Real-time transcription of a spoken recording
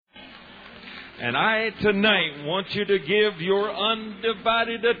And I tonight want you to give your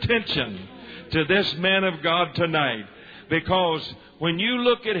undivided attention to this man of God tonight. Because when you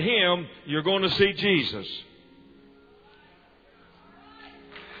look at him, you're going to see Jesus.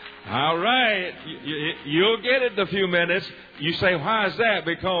 All right. You'll get it in a few minutes. You say, why is that?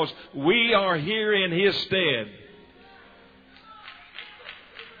 Because we are here in his stead.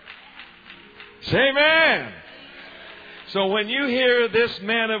 Say amen. So when you hear this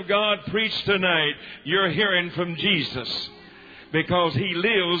man of God preach tonight, you're hearing from Jesus. Because he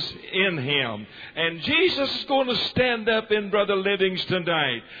lives in him. And Jesus is going to stand up in Brother Livingston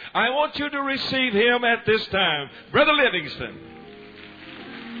tonight. I want you to receive him at this time. Brother Livingston.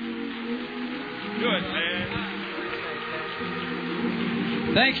 Good, man.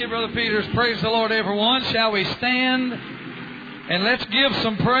 Thank you, Brother Peters. Praise the Lord, everyone. Shall we stand? And let's give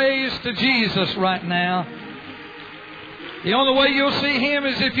some praise to Jesus right now. The only way you'll see him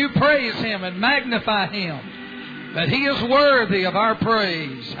is if you praise him and magnify him. But he is worthy of our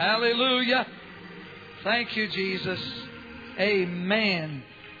praise. Hallelujah. Thank you, Jesus. Amen.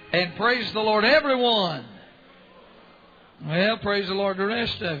 And praise the Lord, everyone. Well, praise the Lord, the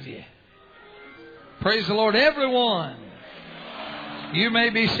rest of you. Praise the Lord, everyone. You may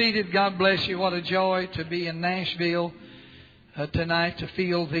be seated. God bless you. What a joy to be in Nashville tonight, to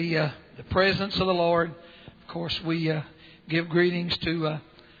feel the presence of the Lord. Of course, we give greetings to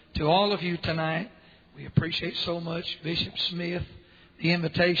all of you tonight. We appreciate so much, Bishop Smith, the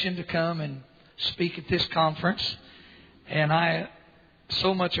invitation to come and speak at this conference. And I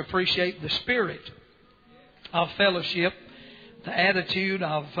so much appreciate the spirit of fellowship, the attitude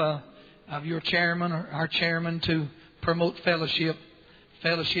of your chairman or our chairman to promote fellowship.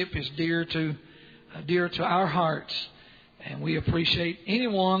 Fellowship is dear to our hearts. And we appreciate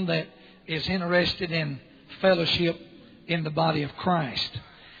anyone that is interested in fellowship in the body of Christ.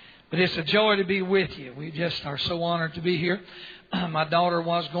 But it's a joy to be with you. We just are so honored to be here. My daughter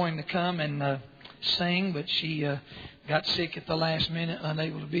was going to come and sing, but she got sick at the last minute,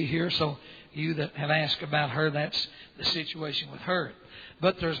 unable to be here. So you that have asked about her, that's the situation with her.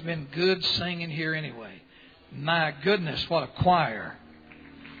 But there's been good singing here anyway. My goodness, what a choir.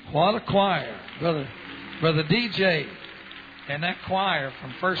 What a choir. Brother DJ and that choir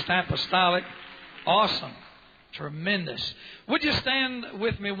from First Apostolic. Awesome. Tremendous. Would you stand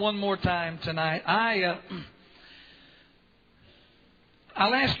with me one more time tonight? I'll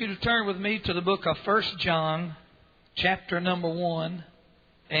ask you to turn with me to the book of 1 John, chapter number 1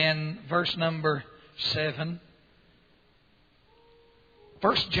 and verse number 7.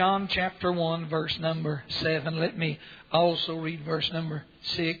 1 John chapter 1, verse number 7. Let me also read verse number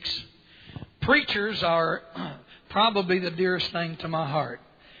 6. Preachers are probably the dearest thing to my heart.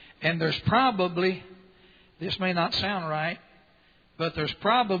 And there's probably, this may not sound right, but there's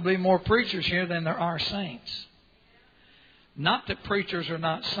probably more preachers here than there are saints. Not that preachers are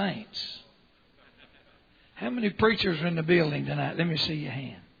not saints. How many preachers are in the building tonight? Let me see your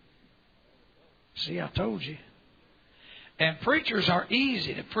hand. See, I told you. And preachers are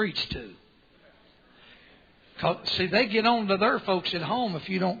easy to preach to. See, they get on to their folks at home if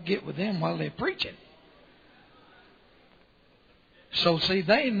you don't get with them while they're preaching. So, see,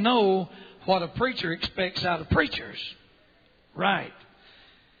 they know what a preacher expects out of preachers. Right.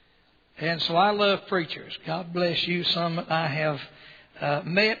 And so I love preachers. God bless you. Some I have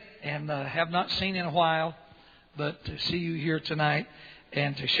met and have not seen in a while. But to see you here tonight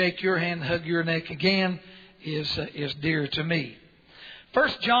and to shake your hand, hug your neck again is dear to me. 1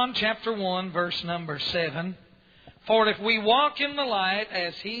 John chapter 1, verse number 7. For if we walk in the light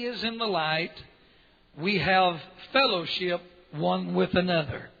as He is in the light, we have fellowship one with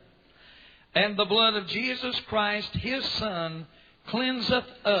another. And the blood of Jesus Christ, His Son, cleanseth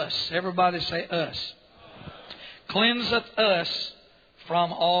us. Everybody say us. Cleanseth us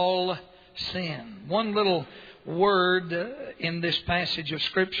from all sin. One little word in this passage of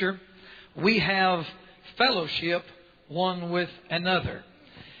Scripture. We have fellowship one with another.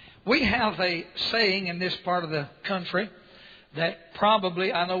 We have a saying in this part of the country that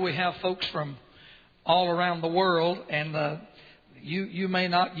probably, I know we have folks from all around the world, and you may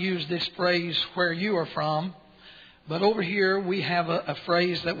not use this phrase where you are from, but over here we have a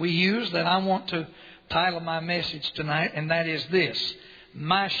phrase that we use that I want to title my message tonight, and that is this: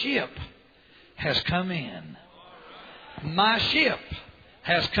 my ship has come in. My ship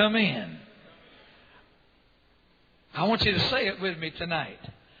has come in. I want you to say it with me tonight.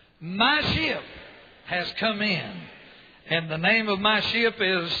 My ship has come in. And the name of my ship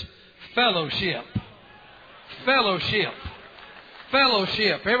is fellowship. Fellowship.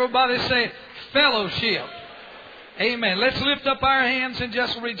 Fellowship. Everybody say fellowship. Amen. Let's lift up our hands and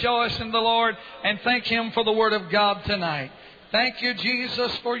just rejoice in the Lord and thank Him for the Word of God tonight. Thank you,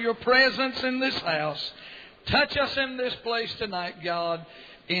 Jesus, for your presence in this house. Touch us in this place tonight, God.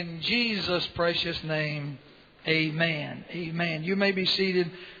 In Jesus' precious name, amen. Amen. You may be seated.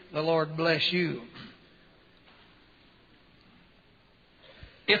 The Lord bless you.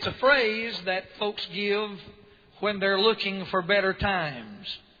 It's a phrase that folks give when they're looking for better times.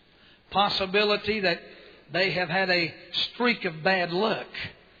 Possibility that they have had a streak of bad luck.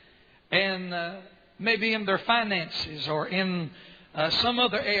 And maybe in their finances or in some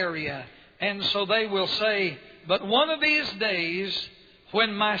other area. And so they will say, but one of these days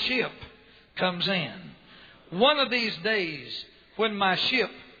when my ship comes in. One of these days when my ship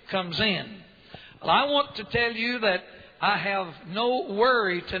comes in. Well, I want to tell you that I have no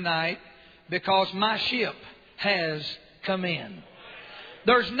worry tonight because my ship has come in.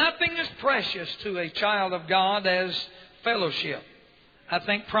 There's nothing as precious to a child of God as fellowship. I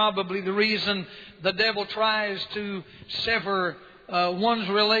think probably the reason the devil tries to sever one's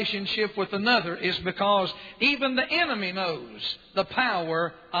relationship with another is because even the enemy knows the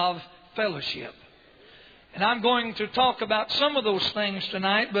power of fellowship. And I'm going to talk about some of those things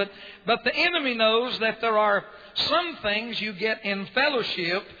tonight, but the enemy knows that there are some things you get in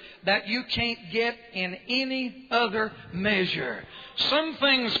fellowship that you can't get in any other measure. Some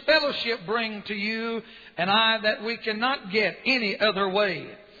things fellowship bring to you and I that we cannot get any other way.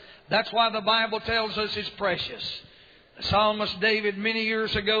 That's why the Bible tells us it's precious. The psalmist David many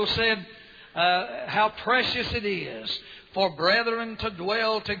years ago said how precious it is for brethren to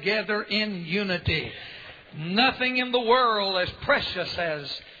dwell together in unity. Nothing in the world as precious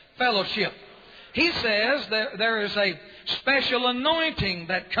as fellowship. He says that there is a special anointing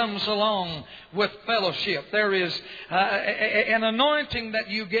that comes along with fellowship. There is an anointing that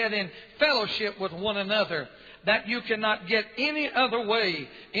you get in fellowship with one another that you cannot get any other way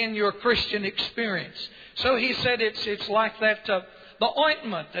in your Christian experience. So he said it's like that the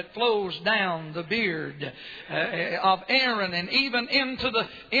ointment that flows down the beard of Aaron and even into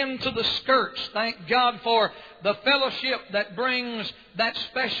the skirts. Thank God for the fellowship that brings that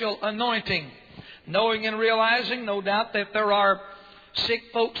special anointing. Knowing and realizing, no doubt, that there are sick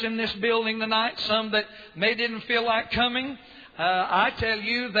folks in this building tonight, some that may didn't feel like coming. I tell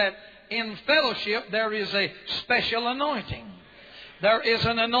you that in fellowship there is a special anointing. There is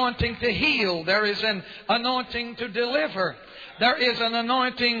an anointing to heal. There is an anointing to deliver. There is an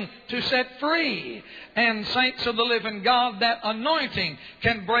anointing to set free. And saints of the living God, that anointing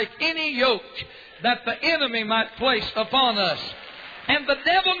can break any yoke that the enemy might place upon us. And the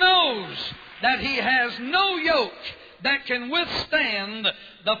devil knows that he has no yoke that can withstand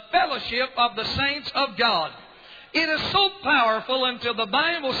the fellowship of the saints of God. It is so powerful until the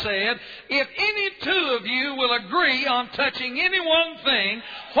Bible said, if any two of you will agree on touching any one thing,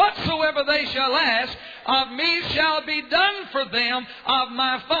 whatsoever they shall ask, of me shall be done for them of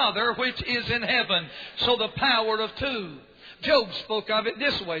my Father which is in heaven. So the power of two. Job spoke of it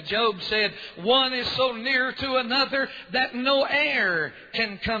this way. Job said, one is so near to another that no air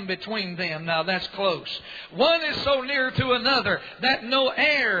can come between them. Now that's close. One is so near to another that no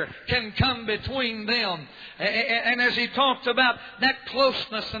air can come between them. And as he talked about that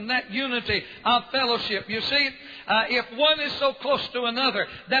closeness and that unity of fellowship, you see, if one is so close to another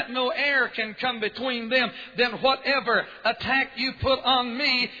that no air can come between them, then whatever attack you put on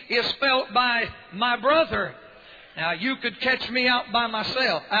me is felt by my brother. Now, you could catch me out by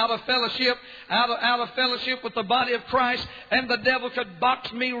myself, out of fellowship with the body of Christ, and the devil could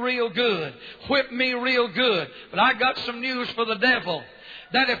box me real good, whip me real good. But I got some news for the devil.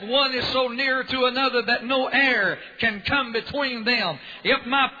 That if one is so near to another that no air can come between them. If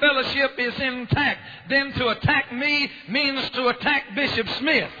my fellowship is intact, then to attack me means to attack Bishop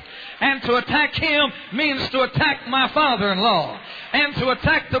Smith. And to attack him means to attack my father-in-law. And to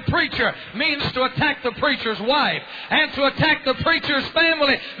attack the preacher means to attack the preacher's wife. And to attack the preacher's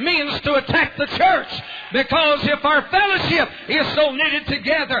family means to attack the church. Because if our fellowship is so knitted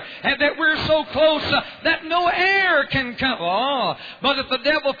together and that we're so close that no air can come. Oh, but if the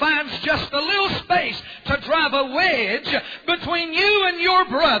devil finds just a little space to drive a wedge between you and your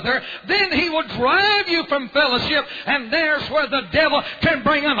brother, then he will drive you from fellowship. And there's where the devil can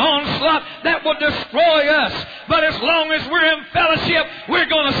bring an onslaught that will destroy us. But as long as we're in fellowship, we're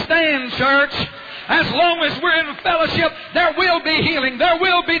going to stand, church. As long as we're in fellowship, there will be healing. There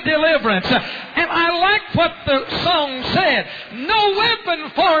will be deliverance. And I like what the song said. No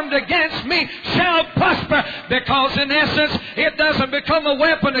weapon formed against me shall prosper. Because in essence, it doesn't become a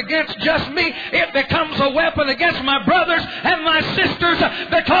weapon against just me. It becomes a weapon against my brothers and my sisters,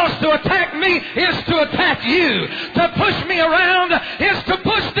 because to attack me is to attack you. To push me around is to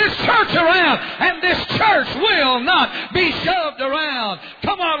push this church around, and this church will not be shoved around.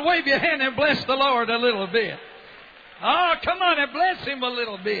 Come on, wave your hand and bless the Lord a little bit. Oh, come on and bless Him a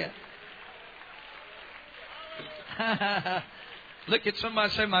little bit. Look at somebody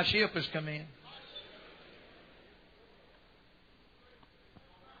and say, my ship has come in.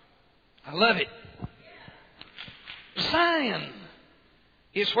 I love it. Zion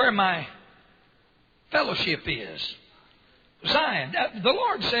is where my fellowship is. Zion. The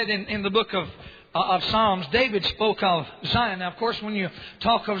Lord said in the book of Psalms, David spoke of Zion. Now, of course, when you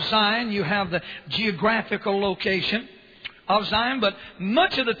talk of Zion, you have the geographical location of Zion, but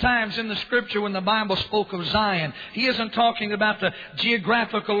much of the times in the Scripture when the Bible spoke of Zion, He isn't talking about the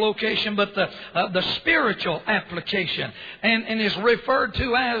geographical location, but the spiritual application, and is referred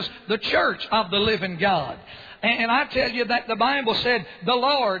to as the church of the living God. And I tell you that the Bible said, the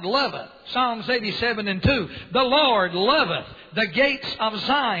Lord loveth, Psalms 87:2, the Lord loveth the gates of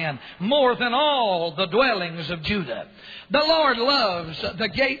Zion more than all the dwellings of Judah. The Lord loves the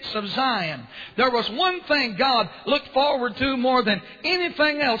gates of Zion. There was one thing God looked forward to more than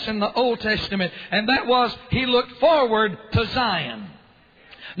anything else in the Old Testament, and that was He looked forward to Zion.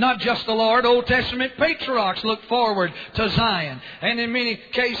 Not just the Lord. Old Testament patriarchs looked forward to Zion. And in many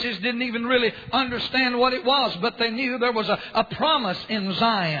cases didn't even really understand what it was. But they knew there was a promise in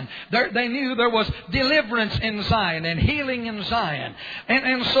Zion. They knew there was deliverance in Zion and healing in Zion.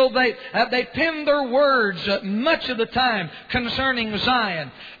 And so they penned their words much of the time concerning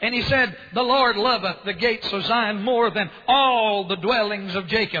Zion. And He said, the Lord loveth the gates of Zion more than all the dwellings of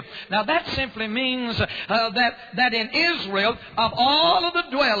Jacob. Now that simply means that in Israel, of all of the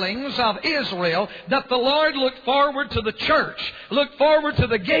dwellings of Israel, that the Lord looked forward to the church, looked forward to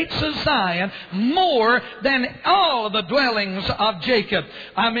the gates of Zion more than all of the dwellings of Jacob.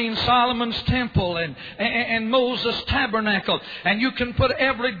 I mean Solomon's temple and Moses' tabernacle. And you can put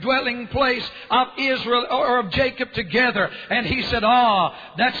every dwelling place of Israel or of Jacob together. And he said,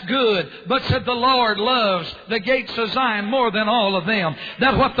 that's good. But said the Lord loves the gates of Zion more than all of them.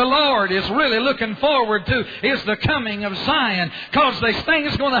 That what the Lord is really looking forward to is the coming of Zion. Because there's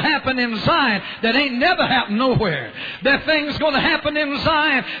things going to happen in Zion that ain't never happened nowhere. There things going to happen in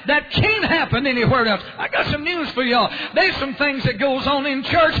Zion that can't happen anywhere else. I got some news for y'all. There's some things that goes on in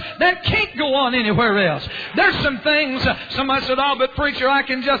church that can't go on anywhere else. There's some things, somebody said, but preacher, I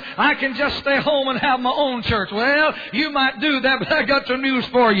can just stay home and have my own church. Well, you might do that, but I got some news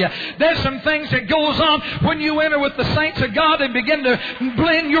for you. There's some things that goes on when you enter with the saints of God and begin to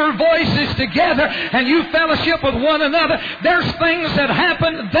blend your voices together and you fellowship with one another. There's things that happen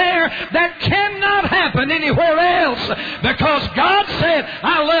there that cannot happen anywhere else, because God said,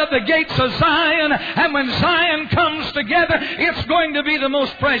 I love the gates of Zion, and when Zion comes together, it's going to be the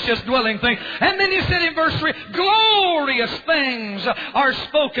most precious dwelling thing. And then He said in verse 3, glorious things are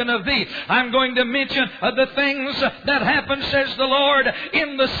spoken of thee. I'm going to mention the things that happen, says the Lord,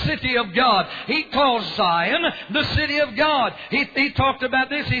 in the city of God. He calls Zion the city of God. He talked about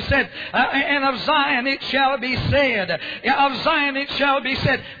this. He said, and of Zion it shall be said, of Zion it shall be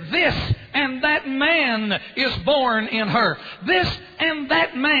said, this and that man is born in her. This and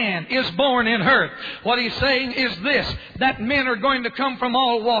that man is born in her. What He's saying is this, that men are going to come from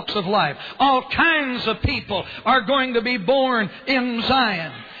all walks of life. All kinds of people are going to be born in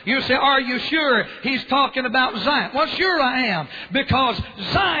Zion. You say, are you sure He's talking about Zion? Well, sure I am, because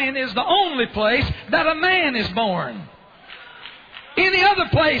Zion is the only place that a man is born. Any other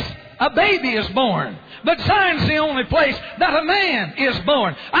place, a baby is born. But Zion's the only place that a man is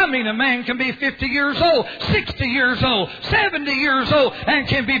born. I mean, a man can be 50 years old, 60 years old, 70 years old, and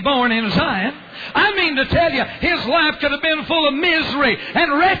can be born in Zion. I mean to tell you, his life could have been full of misery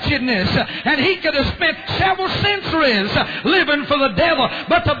and wretchedness, and he could have spent several centuries living for the devil.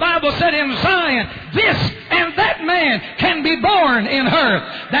 But the Bible said in Zion, this and that man can be born in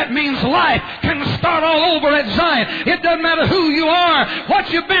her. That means life can start all over at Zion. It doesn't matter who you are, what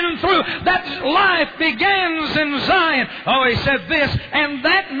you've been through, that life begins in Zion. Oh, he said this, and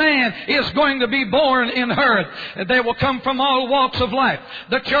that man is going to be born in her. They will come from all walks of life.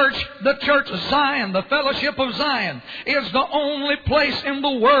 The church Zion, the fellowship of Zion, is the only place in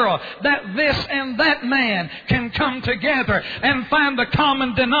the world that this and that man can come together and find the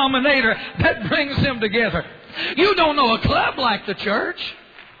common denominator that brings them together. You don't know a club like the church.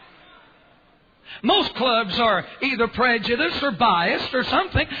 Most clubs are either prejudiced or biased or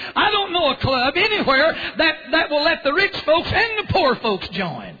something. I don't know a club anywhere that will let the rich folks and the poor folks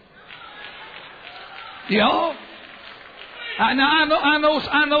join. You know? I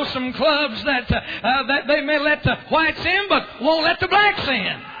know some clubs that they may let the whites in, but won't let the blacks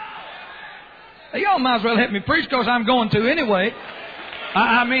in. Y'all might as well help me preach, because I'm going to anyway.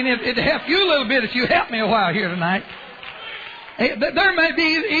 I mean, it'd help you a little bit if you help me a while here tonight. There may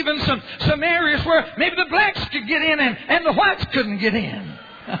be even some areas where maybe the blacks could get in and the whites couldn't get in.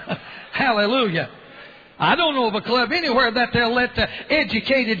 Hallelujah. I don't know of a club anywhere that they'll let the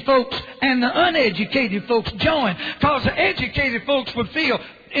educated folks and the uneducated folks join, because the educated folks would feel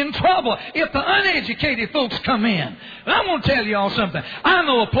in trouble if the uneducated folks come in. And I'm going to tell you all something. I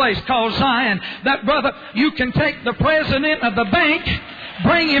know a place called Zion that, brother, you can take the president of the bank,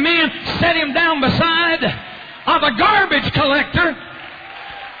 bring him in, set him down beside of a garbage collector.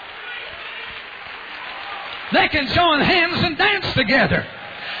 They can join hands and dance together.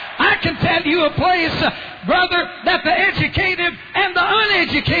 I can tell you a place, brother, that the educated and the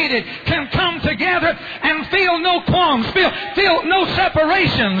uneducated can come together and feel no qualms, feel no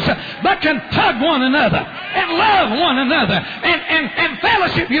separations, but can hug one another and love one another and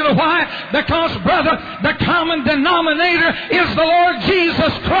fellowship. You know why? Because, brother, the common denominator is the Lord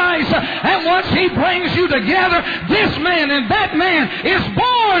Jesus Christ. And once He brings you together, this man and that man is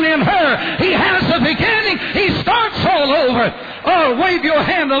born in her. He has a beginning. He starts all over. Oh, wave your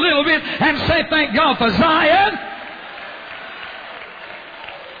hand a little bit and say, thank God for Zion.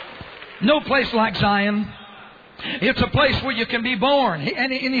 No place like Zion. It's a place where you can be born.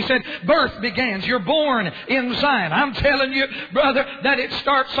 And he said, birth begins. You're born in Zion. I'm telling you, brother, that it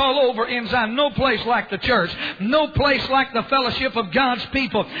starts all over in Zion. No place like the church. No place like the fellowship of God's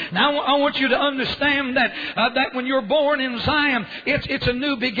people. Now, I want you to understand that when you're born in Zion, it's a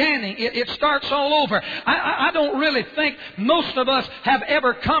new beginning. It starts all over. I don't really think most of us have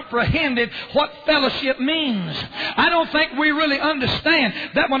ever comprehended what fellowship means. I don't think we really understand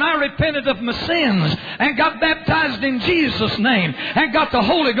that when I repented of my sins and got baptized in Jesus' name and got the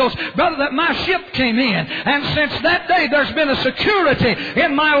Holy Ghost, brother, that my ship came in. And since that day, there's been a security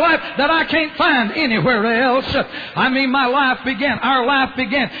in my life that I can't find anywhere else. I mean, my life began. Our life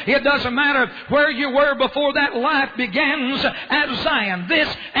began. It doesn't matter where you were before that. Life begins at Zion.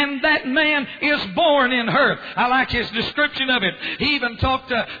 This and that man is born in her. I like his description of it. He even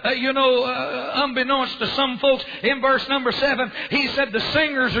talked, unbeknownst to some folks, in verse number 7, he said the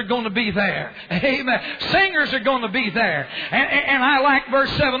singers are going to be there. Amen. Singers are going to be there. And I like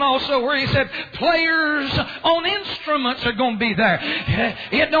verse 7 also, where he said players on instruments are going to be there.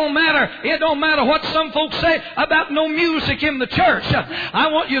 It don't matter what some folks say about no music in the church.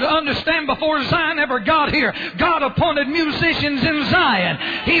 I want you to understand, before Zion ever got here, God appointed musicians in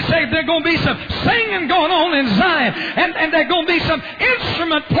Zion. He said there's going to be some singing going on in Zion, and there's going to be some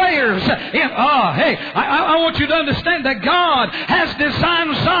instrument players. I want you to understand that God has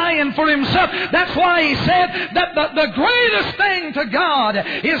designed Zion for Himself. That's why He said that the greatest thing to God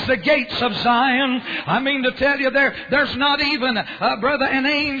is the gates of Zion. I mean to tell you, there's not even, brother, an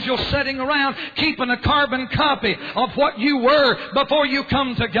angel sitting around keeping a carbon copy of what you were before you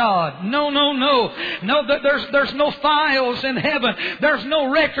come to God. No. There's no files in heaven. There's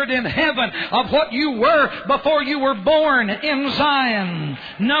no record in heaven of what you were before you were born in Zion.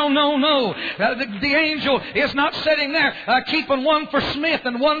 No. The angel is not sitting there keeping one for Smith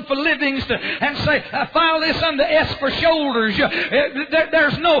and one for Livingston and say, file this under S for shoulders.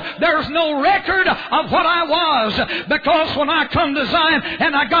 There's no record of what I was, because when I come to Zion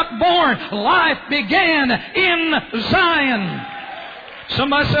and I got born, life began in Zion.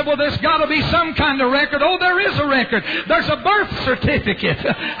 Somebody said, well, there's got to be some kind of record. Oh, there is a record. There's a birth certificate.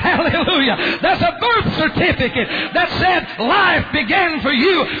 Hallelujah. There's a birth certificate that said life began for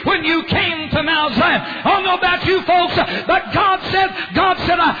you when you came to Mount Zion. I don't know about you folks, but God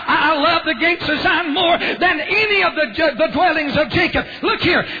said, I love the gates of Zion more than any of the dwellings of Jacob. Look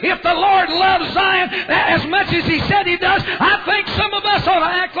here. If the Lord loves Zion as much as He said He does, I think some of us ought to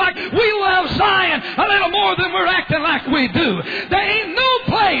act like we love Zion a little more than we're acting like we do. There ain't no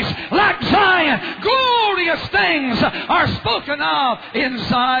place like Zion. Glorious things are spoken of in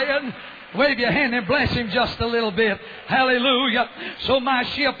Zion. Wave your hand and bless Him just a little bit. Hallelujah. So my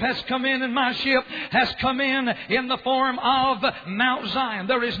ship has come in, and my ship has come in the form of Mount Zion.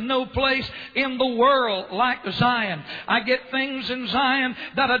 There is no place in the world like Zion. I get things in Zion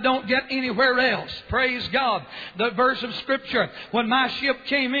that I don't get anywhere else. Praise God. The verse of Scripture, when my ship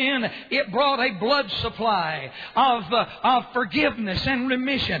came in, it brought a blood supply of forgiveness and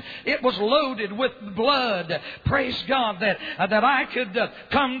remission. It was loaded with blood. Praise God, that I could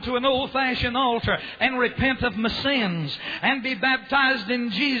come to an old-fashioned old-fashioned altar and repent of my sins and be baptized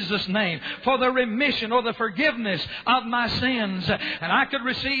in Jesus' name for the remission or the forgiveness of my sins. And I could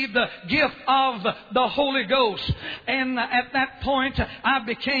receive the gift of the Holy Ghost. And at that point, I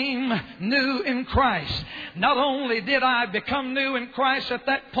became new in Christ. Not only did I become new in Christ at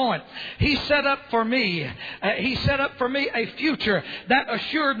that point, He set up for me a future that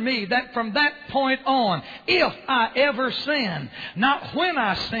assured me that from that point on, if I ever sin, not when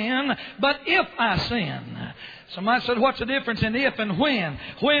I sin, but if I sin. Somebody said, what's the difference in if and when?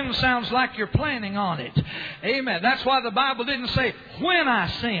 When sounds like you're planning on it. Amen. That's why the Bible didn't say, when I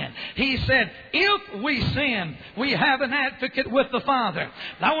sin. He said, if we sin, we have an advocate with the Father.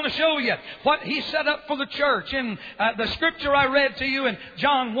 Now, I want to show you what He set up for the church. In the scripture I read to you in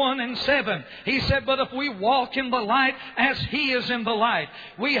John 1:7, He said, but if we walk in the light as He is in the light,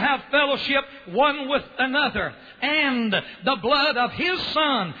 we have fellowship one with another. And the blood of His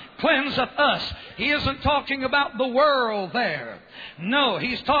Son cleanseth us. He isn't talking about the world there. No,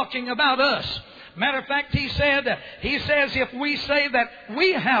 He's talking about us. Matter of fact, He says, if we say that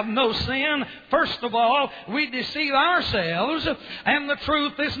we have no sin, first of all, we deceive ourselves and the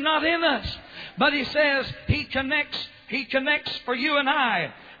truth is not in us. But He says He connects for you and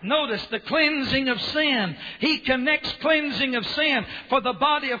I. Notice the cleansing of sin. He connects cleansing of sin for the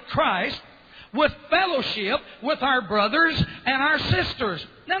body of Christ with fellowship with our brothers and our sisters.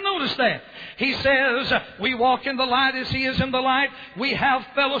 Now notice that. He says, we walk in the light as He is in the light. We have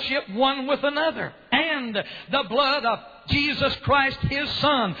fellowship one with another. And the blood of Jesus Christ, His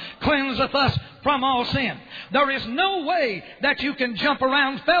Son, cleanseth us from all sin. There is no way that you can jump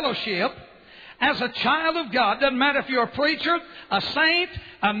around fellowship as a child of God. Doesn't matter if you're a preacher, a saint,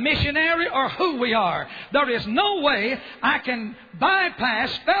 a missionary, or who we are. There is no way I can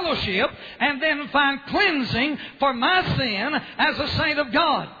bypass fellowship and then find cleansing for my sin as a saint of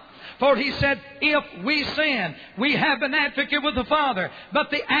God. For He said, if we sin, we have an advocate with the Father. But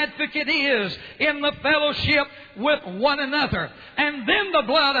the advocate is in the fellowship with one another. And then the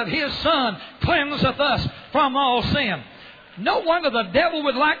blood of His Son cleanseth us from all sin. No wonder the devil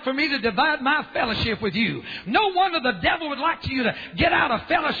would like for me to divide my fellowship with you. No wonder the devil would like you to get out of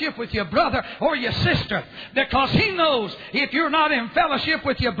fellowship with your brother or your sister. Because he knows if you're not in fellowship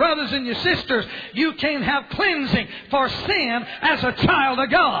with your brothers and your sisters, you can't have cleansing for sin as a child of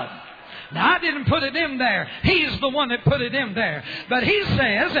God. Now, I didn't put it in there. He's the one that put it in there. But He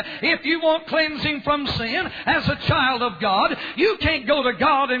says, if you want cleansing from sin as a child of God, you can't go to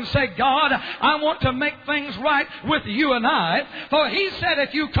God and say, God, I want to make things right with you and I. For He said,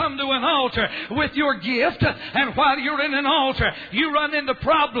 if you come to an altar with your gift, and while you're in an altar, you run into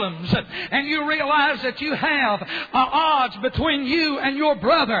problems, and you realize that you have odds between you and your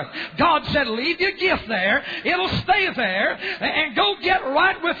brother. God said, leave your gift there. It'll stay there. And go get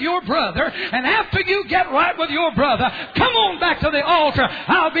right with your brother. And after you get right with your brother, come on back to the altar.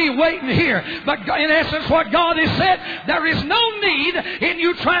 I'll be waiting here. But in essence, what God has said, there is no need in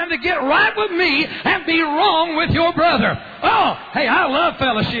you trying to get right with me and be wrong with your brother. Oh, hey, I love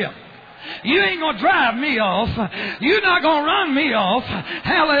fellowship. You ain't going to drive me off. You're not going to run me off.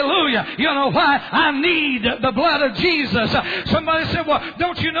 Hallelujah. You know why? I need the blood of Jesus. Somebody said, well,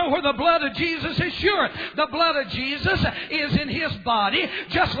 don't you know where the blood of Jesus is? Sure. The blood of Jesus is in His body,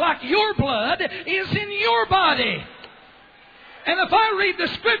 just like your blood is in your body. And if I read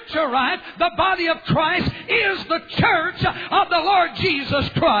the scripture right, the body of Christ is the church of the Lord Jesus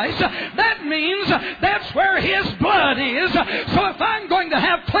Christ. That means that's where His blood is. So if I'm going to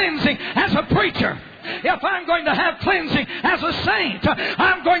have cleansing as a preacher, if I'm going to have cleansing as a saint,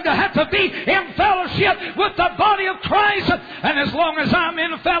 I'm going to have to be in fellowship with the body of Christ. And as long as I'm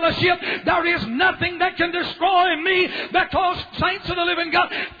in fellowship, there is nothing that can destroy me, because, saints of the living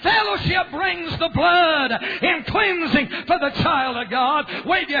God, fellowship brings the blood in cleansing for the child of God.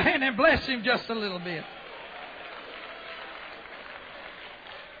 Wave your hand and bless him just a little bit.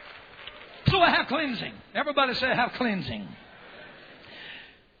 So I have cleansing. Everybody say, I have cleansing.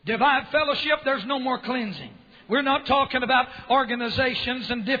 Divide fellowship, there's no more cleansing. We're not talking about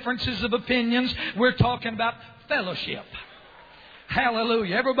organizations and differences of opinions. We're talking about fellowship.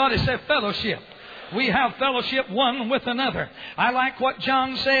 Hallelujah. Everybody say fellowship. We have fellowship one with another. I like what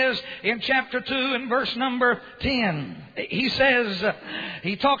John says in chapter 2 and verse number 10. He says,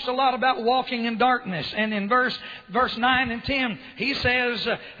 he talks a lot about walking in darkness. And in verse 9 and 10, he says,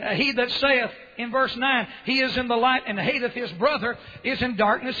 he that saith, in verse 9, he is in the light and hateth his brother is in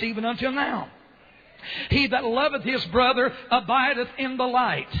darkness even until now. He that loveth his brother abideth in the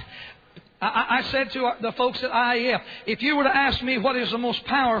light. I said to the folks at IEF, if you were to ask me what is the most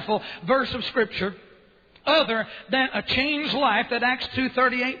powerful verse of Scripture, other than a changed life that Acts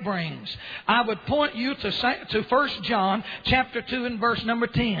 2:38 brings. I would point you to 1 John chapter 2 and verse number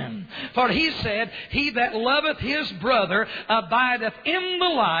 10. For he said, He that loveth his brother abideth in the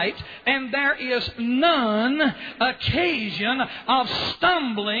light, and there is none occasion of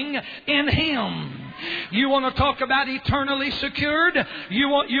stumbling in him. You want to talk about eternally secured? You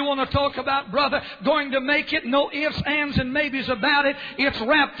want to talk about, brother, going to make it? No ifs, ands, and maybes about it. It's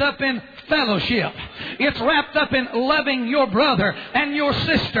wrapped up in fellowship. It's wrapped up in loving your brother and your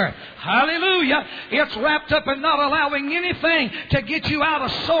sister. Hallelujah. It's wrapped up in not allowing anything to get you out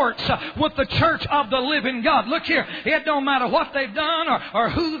of sorts with the church of the living God. Look here. It don't matter what they've done or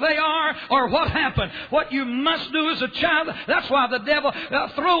who they are or what happened. What you must do as a child, that's why the devil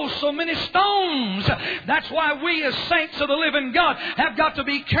throws so many stones. That's why we as saints of the living God have got to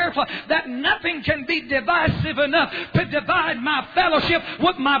be careful that nothing can be divisive enough to divide my fellowship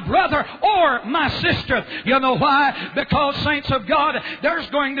with my brother or my sister. You know why? Because, saints of God, there's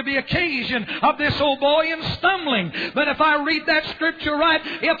going to be occasion of this old boy in stumbling. But if I read that scripture right,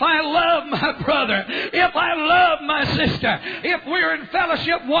 if I love my brother, if I love my sister, if we're in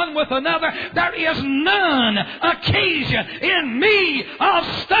fellowship one with another, there is none occasion in me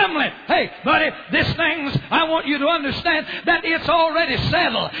of stumbling. Hey, buddy, these things, I want you to understand that it's already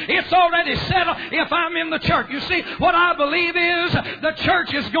settled. It's already settled if I'm in the church. You see, what I believe is the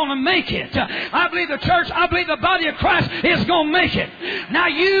church is going to make it. I believe the body of Christ is going to make it. Now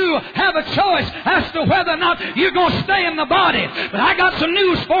you have a choice as to whether or not you're going to stay in the body. But I got some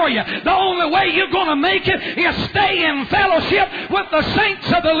news for you. The only way you're going to make it is stay in fellowship with the saints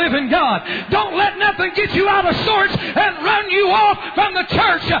of the living God. Don't let nothing get you out of sorts and run you off from the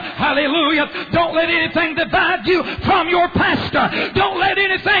church. Hallelujah. Don't let anything divide you from your pastor. Don't let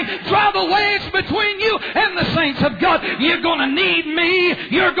anything drive a wedge between you and the saints of God. You're going to need me.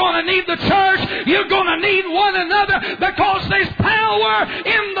 You're going to need the church. You're going to need one another, because there's power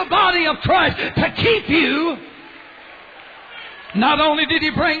in the body of Christ to keep you. Not only did He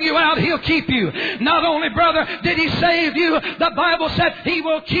bring you out, He'll keep you. Not only, brother, did He save you, the Bible said He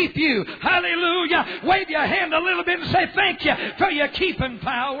will keep you. Hallelujah. Wave your hand a little bit and say thank you for your keeping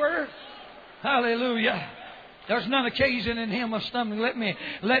power. Hallelujah. There's none occasion in him of stumbling.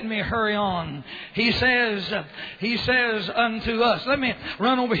 Let me hurry on. He says unto us. Let me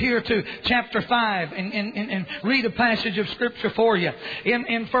run over here to chapter 5 and read a passage of Scripture for you.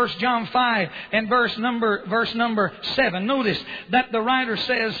 In 1 John 5 and verse number 7. Notice that the writer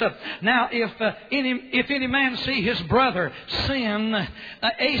says, now if any man see his brother sin,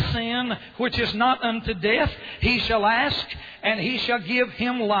 a sin which is not unto death, he shall ask, and he shall give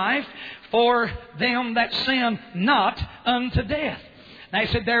him life for them that sin not unto death. Now he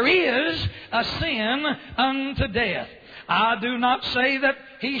said, there is a sin unto death. I do not say that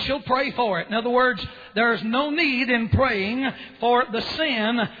he shall pray for it. In other words, there is no need in praying for the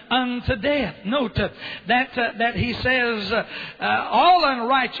sin unto death. Note that he says all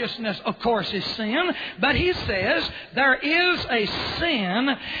unrighteousness, of course, is sin. But he says there is a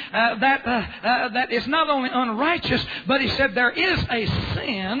sin that is not only unrighteous, but he said there is a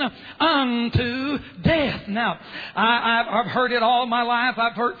sin unto death. Now, I've heard it all my life.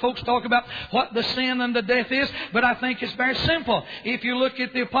 I've heard folks talk about what the sin unto death is, but I think it's very simple. If you look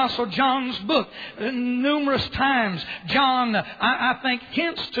at the Apostle John's book, numerous times John, I think,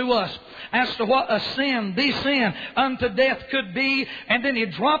 hints to us as to what a sin, the sin unto death could be. And then he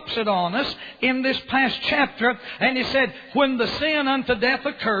drops it on us in this past chapter. And he said, when the sin unto death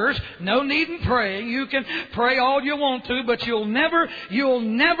occurs, no need in praying. You can pray all you want to, but you'll never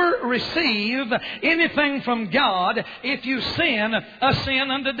receive anything from God if you sin a sin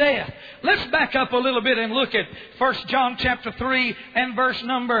unto death. Let's back up a little bit and look at 1 John chapter 3 and verse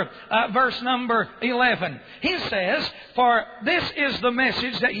number 11. He says, for this is the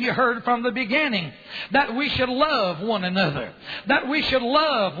message that ye heard from the beginning, that we should love one another. That we should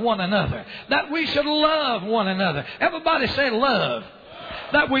love one another. That we should love one another. Everybody say love.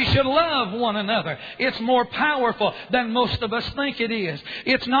 That we should love one another. It's more powerful than most of us think it is.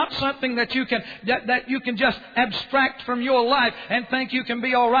 It's not something that you can just abstract from your life and think you can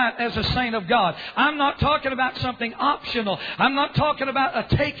be all right as a saint of God. I'm not talking about something optional. I'm not talking about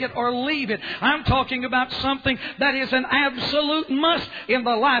a take it or leave it. I'm talking about something that is an absolute must in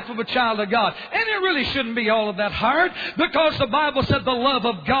the life of a child of God. And it really shouldn't be all of that hard, because the Bible said the love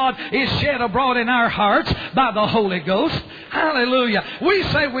of God is shed abroad in our hearts by the Holy Ghost. Hallelujah. We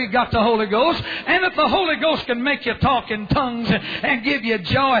say we got the Holy Ghost, and if the Holy Ghost can make you talk in tongues and give you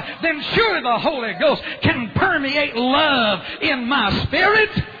joy, then surely the Holy Ghost can permeate love in my spirit.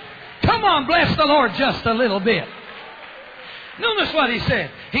 Come on, bless the Lord just a little bit. Notice what he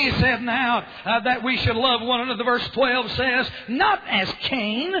said. He said now that we should love one another. Verse 12 says, not as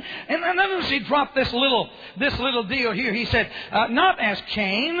Cain. And notice he dropped this little deal here. He said, not as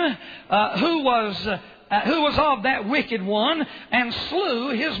Cain, who was of that wicked one, and slew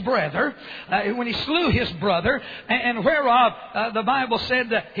his brother. When he slew his brother, and whereof the Bible said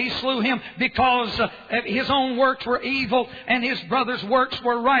that he slew him because his own works were evil and his brother's works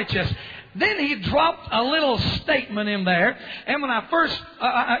were righteous. Then he dropped a little statement in there. And when I first,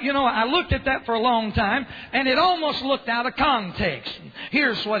 I looked at that for a long time, and it almost looked out of context.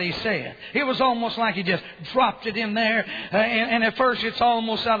 Here's what he said. It was almost like he just dropped it in there, and at first it's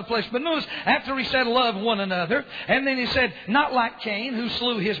almost out of place. But notice, after he said, love one another, and then he said, not like Cain, who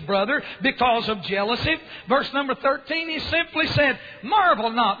slew his brother because of jealousy. Verse number 13, he simply said, marvel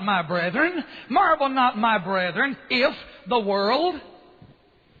not, my brethren, if the world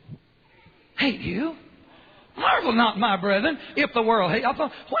hate you. Marvel not, my brethren, if the world hate you. I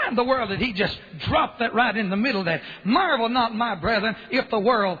thought, why in the world did he just drop that right in the middle there? Marvel not, my brethren, if the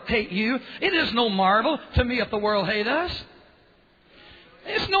world hate you. It is no marvel to me if the world hate us.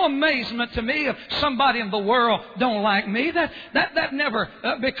 It's no amazement to me if somebody in the world don't like me. That never,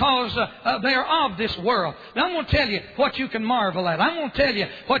 because they are of this world. Now, I'm going to tell you what you can marvel at. I'm going to tell you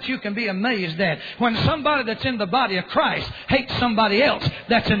what you can be amazed at. When somebody that's in the body of Christ hates somebody else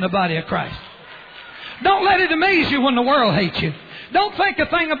that's in the body of Christ. Don't let it amaze you when the world hates you. Don't think a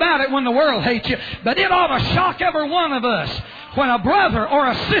thing about it when the world hates you. But it ought to shock every one of us when a brother or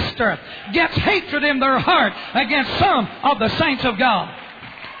a sister gets hatred in their heart against some of the saints of God.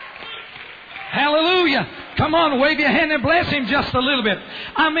 Hallelujah. Come on, wave your hand and bless Him just a little bit.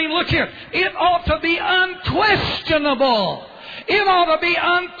 I mean, look here. It ought to be unquestionable. It ought to be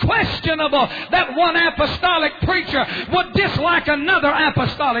unquestionable that one apostolic preacher would dislike another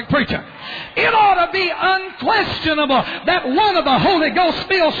apostolic preacher. It ought to be unquestionable that one of the Holy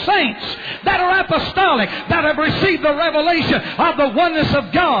Ghost-filled saints that are apostolic, that have received the revelation of the oneness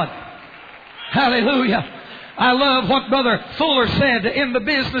of God. Hallelujah. I love what Brother Fuller said in the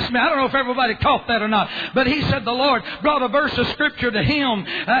Businessman. I don't know if everybody caught that or not, but he said the Lord brought a verse of Scripture to him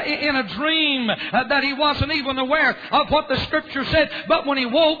in a dream that he wasn't even aware of what the Scripture said. But when he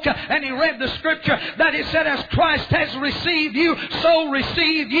woke and he read the Scripture, that it said, as Christ has received you, so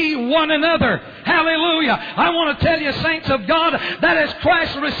receive ye one another. Hallelujah. I want to tell you, saints of God, that as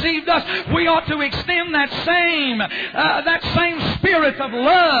Christ received us, we ought to extend that same spirit of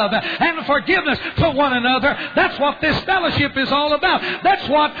love and forgiveness to one another. That's what this fellowship is all about. That's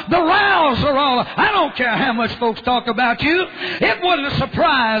what the rows are all about. I don't care how much folks talk about you. It wouldn't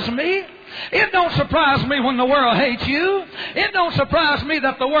surprise me. It don't surprise me when the world hates you. It don't surprise me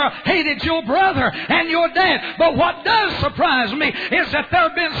that the world hated your brother and your dad. But what does surprise me is that there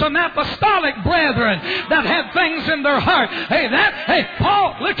have been some apostolic brethren that had things in their heart. Hey,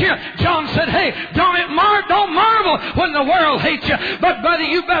 Paul, look here. John said, hey, don't marvel when the world hates you. But buddy,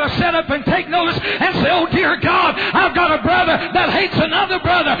 you better set up and take notice and say, oh dear God, I've got a brother that hates another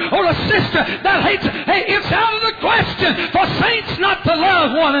brother, or a sister that hates. Hey, it's out of the question for saints not to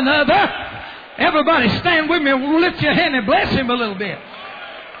love one another. Everybody stand with me and lift your hand and bless Him a little bit.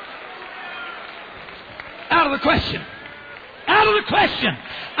 Out of the question. Out of the question.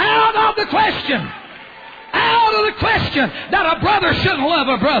 Out of the question. Out of the question that a brother shouldn't love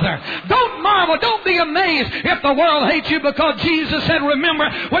a brother. Don't marvel. Don't be amazed if the world hates you, because Jesus said, remember,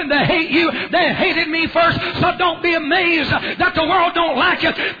 when they hate you, they hated me first. So don't be amazed that the world don't like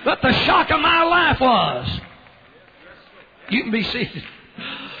it. But the shock of my life was. You can be seated.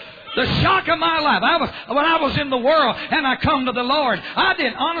 The shock of my life. When I was in the world and I come to the Lord,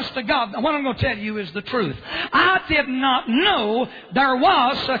 honest to God, what I'm going to tell you is the truth. I did not know there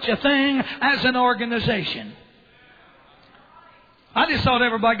was such a thing as an organization. I just thought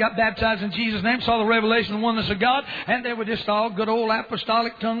everybody got baptized in Jesus' name, saw the revelation and oneness of God, and they were just all good old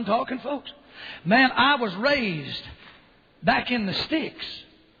apostolic tongue-talking folks. Man, I was raised back in the sticks.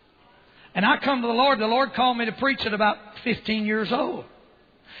 And I come to the Lord called me to preach at about 15 years old.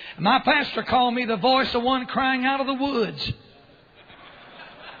 My pastor called me the voice of one crying out of the woods.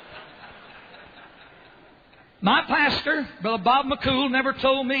 My pastor, Brother Bob McCool, never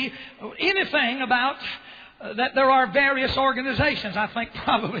told me anything about that there are various organizations. I think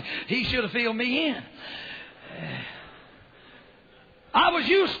probably he should have filled me in. I was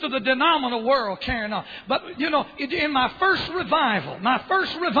used to the denominational world carrying on. But, in my first revival,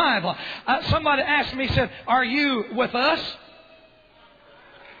 somebody asked me, said, are you with us?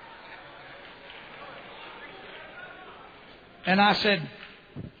 And I said,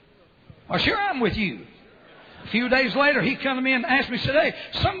 well, sure, I'm with you. A few days later, he come to me and asked me, said, hey,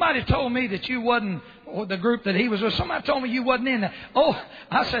 somebody told me that you wasn't the group that he was with. Somebody told me you wasn't in there. Oh,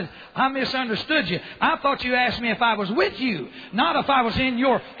 I said, I misunderstood you. I thought you asked me if I was with you, not if I was in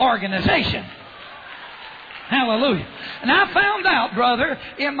your organization. Hallelujah. And I found out, brother,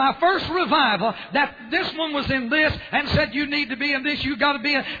 in my first revival that this one was in this and said you need to be in this, you got to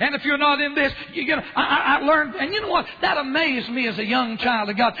be in, and if you're not in this, you get. I learned, and you know what? That amazed me as a young child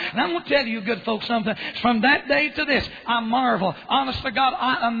of God. And I'm going to tell you, good folks, something. From that day to this, I marvel. Honest to God,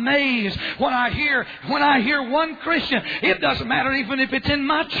 I amaze when I hear one Christian. It doesn't matter even if it's in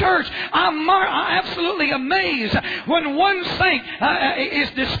my church. I'm absolutely amazed when one saint is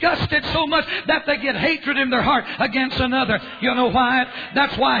disgusted so much that they get hatred in their heart against another. You know why?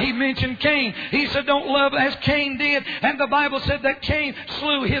 That's why he mentioned Cain. He said, don't love as Cain did. And the Bible said that Cain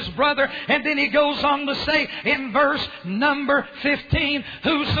slew his brother. And then he goes on to say in verse number 15,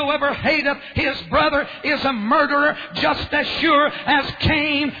 whosoever hateth his brother is a murderer, just as sure as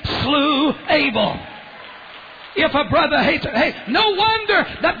Cain slew Abel. If a brother hates it, hey, no wonder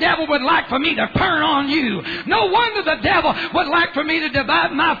the devil would like for me to turn on you. No wonder the devil would like for me to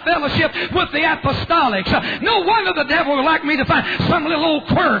divide my fellowship with the apostolics. No wonder the devil would like me to find some little old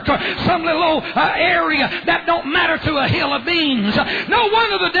quirk or some little old area that don't matter to a hill of beans. No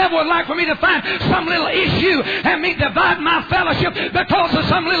wonder the devil would like for me to find some little issue and me divide my fellowship because of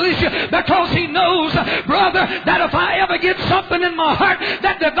some little issue. Because he knows, brother, that if I ever get something in my heart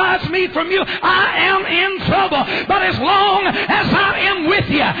that divides me from you, I am in trouble. But as long as I am with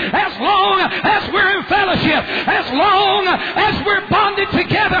you, as long as we're in fellowship, as long as we're bonded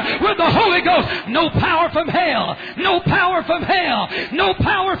together with the Holy Ghost, no power from hell, no power from hell, no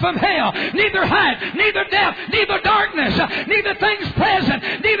power from hell, neither height, neither depth, neither darkness, neither things present,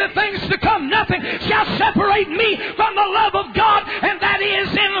 neither things to come, nothing shall separate me from the love of God, and that is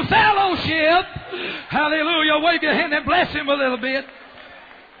in fellowship. Hallelujah. Wave your hand and bless him a little bit.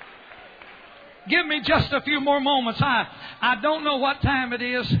 Give me just a few more moments. I don't know what time it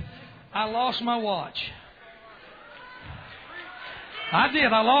is. I lost my watch. I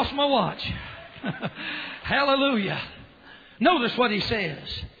did. I lost my watch. Hallelujah. Notice what he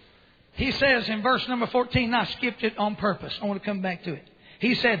says. He says in verse number 14, I skipped it on purpose. I want to come back to it.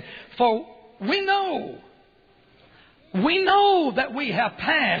 He said, for we know that we have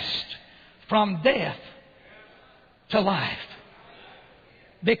passed from death to life.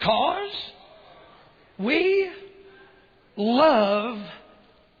 Because we love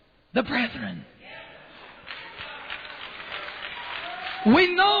the brethren.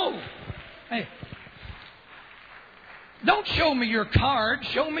 We know. Hey, don't show me your card.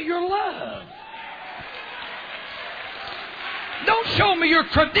 Show me your love. Don't show me your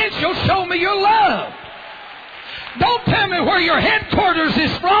credentials. Show me your love. Don't tell me where your headquarters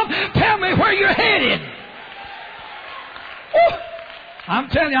is from. Tell me where you're headed. Woo. I'm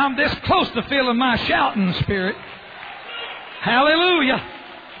telling you, I'm this close to feeling my shouting spirit. Hallelujah.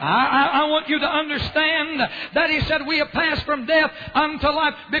 I want you to understand that he said we have passed from death unto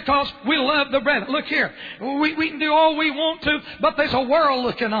life because we love the brethren. Look here. We can do all we want to, but there's a world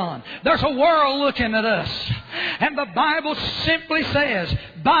looking on. There's a world looking at us. And the Bible simply says,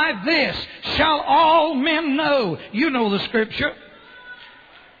 by this shall all men know. You know the scripture.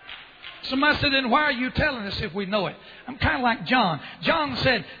 Somebody said, then why are you telling us if we know it? I'm kind of like John. John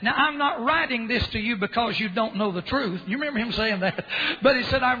said, now I'm not writing this to you because you don't know the truth. You remember him saying that? But he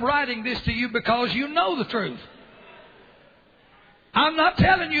said, I'm writing this to you because you know the truth. I'm not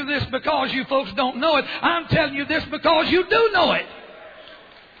telling you this because you folks don't know it. I'm telling you this because you do know it.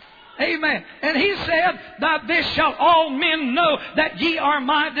 Amen. And he said, that this shall all men know that ye are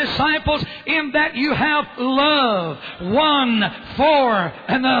my disciples, in that you have love one for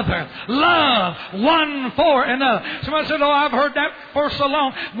another. Love one for another. Somebody said, oh, I've heard that for so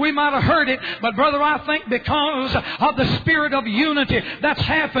long. We might have heard it, but brother, I think because of the spirit of unity that's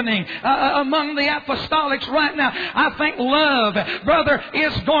happening among the apostolics right now, I think love, brother,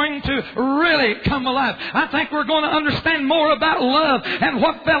 is going to really come alive. I think we're going to understand more about love and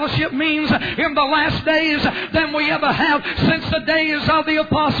what fellowship means in the last days than we ever have since the days of the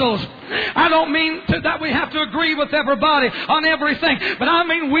apostles. I don't mean that we have to agree with everybody on everything, but I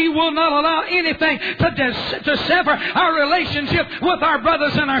mean we will not allow anything to sever our relationship with our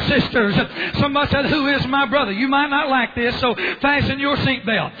brothers and our sisters. Somebody said, who is my brother? You might not like this, so fasten your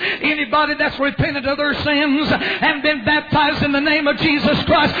seatbelt. Anybody that's repented of their sins and been baptized in the name of Jesus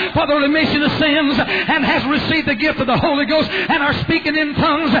Christ for the remission of sins and has received the gift of the Holy Ghost and are speaking in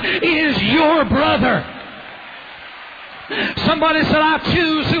tongues is your brother. Somebody said, I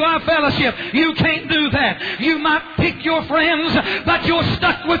choose who I fellowship. You can't do that. You might pick your friends, but you're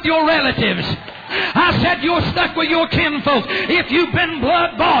stuck with your relatives. I said you're stuck with your kinfolk. If you've been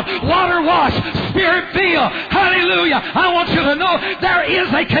blood-bought, water-washed, Spirit-filled, hallelujah, I want you to know there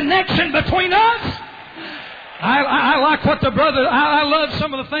is a connection between us. I like what the brother, I love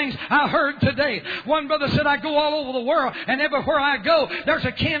some of the things I heard today. One brother said, I go all over the world, and everywhere I go, there's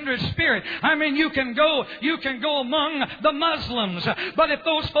a kindred spirit. I mean, you can go among the Muslims, but if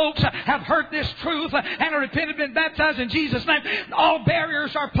those folks have heard this truth and are repented, been baptized in Jesus' name, all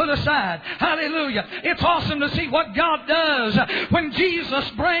barriers are put aside. Hallelujah. It's awesome to see what God does when Jesus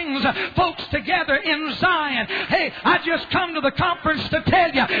brings folks together in Zion. Hey, I just come to the conference to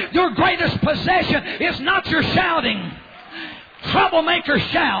tell you, your greatest possession is not your shouting. Troublemakers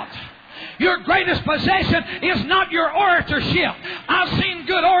shout. Your greatest possession is not your oratorship. I've seen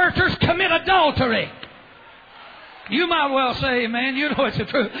good orators commit adultery. You might well say amen. You know it's the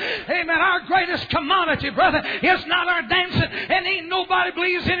truth. Amen. Our greatest commodity, brother, is not our dancing. And ain't nobody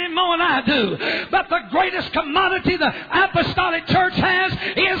believes any more than I do. But the greatest commodity the apostolic church has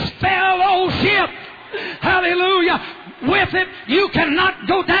is fellowship. Hallelujah. With it, you cannot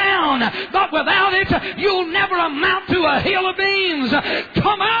go down. But without it, you'll never amount to a hill of beans.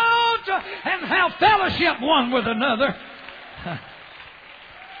 Come out and have fellowship one with another.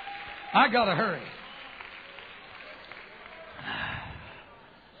 I got to hurry.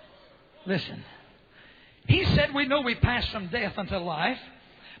 Listen. He said we know we pass from death unto life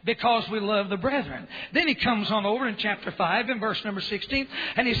because we love the brethren. Then he comes on over in chapter 5 in verse number 16.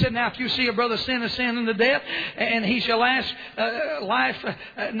 And he said, now if you see a brother sin unto death, and he shall ask life.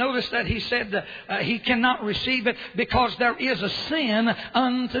 Notice that he said he cannot receive it because there is a sin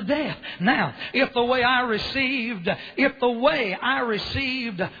unto death. Now, if the way I received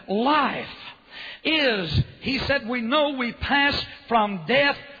life is, he said, we know we pass from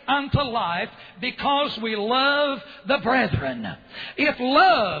death unto life because we love the brethren. If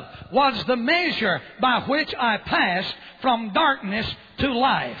love was the measure by which I passed from darkness to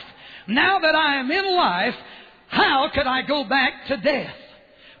life, now that I am in life, how could I go back to death?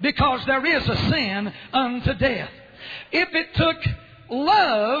 Because there is a sin unto death. If it took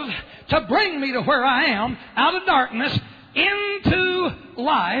love to bring me to where I am, out of darkness into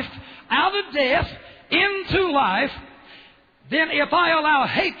life, out of death into life, then if I allow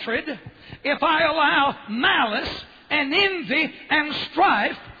hatred, if I allow malice and envy and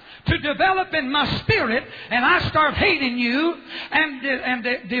strife to develop in my spirit, and I start hating you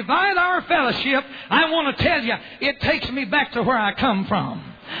and divide our fellowship, I want to tell you, it takes me back to where I come from.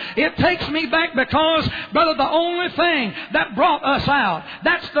 It takes me back because, brother, the only thing that brought us out,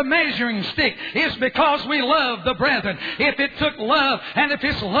 that's the measuring stick, is because we love the brethren. If it took love, and if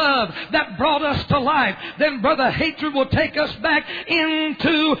it's love that brought us to life, then, brother, hatred will take us back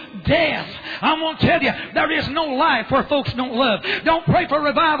into death. I want to tell you, there is no life where folks don't love. Don't pray for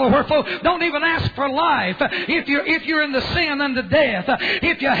revival where folks don't even ask for life. If you're in the sin unto death,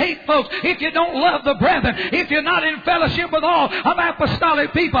 if you hate folks, if you don't love the brethren, if you're not in fellowship with all of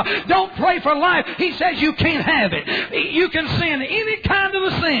apostolic people, don't pray for life. He says you can't have it. You can sin any kind of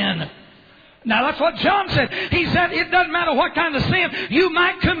a sin. Now that's what John said. He said it doesn't matter what kind of sin you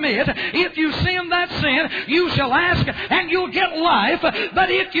might commit. If you sin that sin, you shall ask and you'll get life.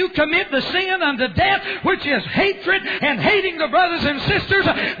 But if you commit the sin unto death, which is hatred and hating the brothers and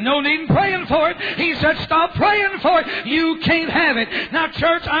sisters, no need in praying for it. He said stop praying for it. You can't have it. Now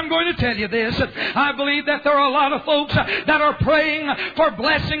church, I'm going to tell you this. I believe that there are a lot of folks that are praying for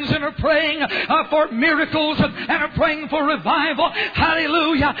blessings and are praying for miracles and are praying for revival.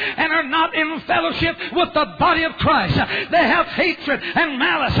 Hallelujah. And are not in fellowship with the body of Christ. They have hatred and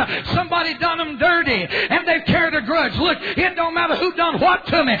malice. Somebody done them dirty and they've carried a grudge. Look, it don't matter who done what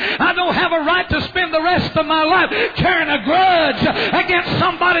to me. I don't have a right to spend the rest of my life carrying a grudge against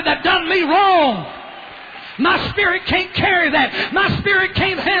somebody that done me wrong. My spirit can't carry that. My spirit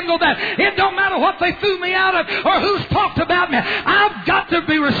can't handle that. It don't matter what they threw me out of or who's talked about me. I've got to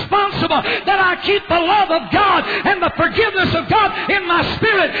be responsible that I keep the love of God and the forgiveness of God in my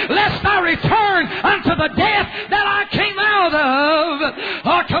spirit, lest I return unto the death that I came out of.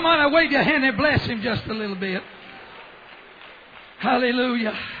 Oh, come on, I wave your hand and bless him just a little bit.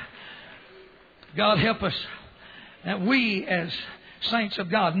 Hallelujah. God help us that we as saints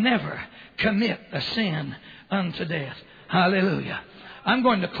of God never commit a sin unto death. Hallelujah. I'm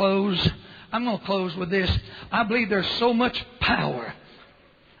going to close with this. I believe there's so much power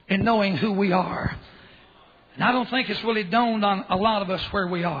in knowing who we are. And I don't think it's really dawned on a lot of us where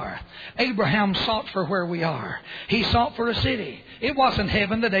we are. Abraham sought for where we are. He sought for a city. It wasn't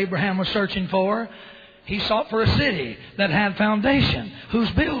heaven that Abraham was searching for. He sought for a city that had foundation,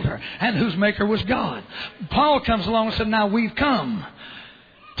 whose builder and whose maker was God. Paul comes along and said, now we've come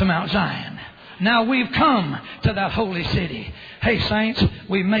to Mount Zion. Now we've come to that holy city. Hey, saints,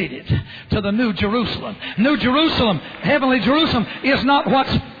 we made it to the New Jerusalem. New Jerusalem, heavenly Jerusalem, is not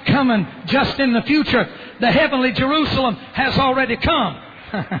what's coming just in the future. The heavenly Jerusalem has already come.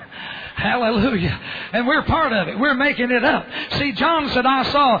 Hallelujah. And we're part of it. We're making it up. See, John said, I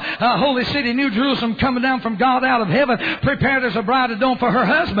saw a holy city, New Jerusalem, coming down from God out of heaven, prepared as a bride adorned for her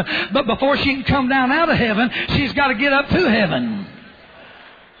husband. But before she can come down out of heaven, she's got to get up to heaven.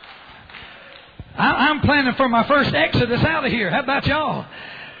 I'm planning for my first exodus out of here. How about y'all?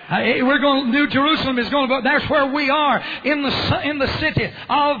 We're going. New Jerusalem is going to go. That's where we are in the city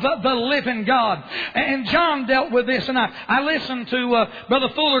of the living God. And John dealt with this. And I listened to Brother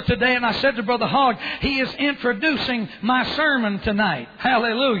Fuller today, and I said to Brother Hogg, he is introducing my sermon tonight.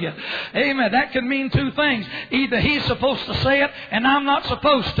 Hallelujah, amen. That could mean two things: either he's supposed to say it and I'm not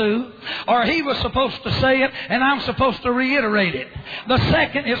supposed to, or he was supposed to say it and I'm supposed to reiterate it. The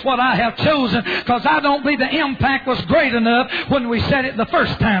second is what I have chosen, because I don't believe the impact was great enough when we said it the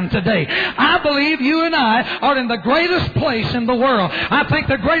first time today. I believe you and I are in the greatest place in the world. I think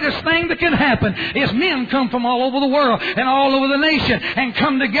the greatest thing that can happen is men come from all over the world and all over the nation and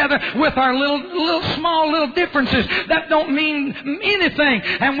come together with our little differences that don't mean anything,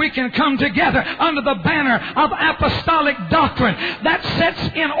 and we can come together under the banner of apostolic doctrine that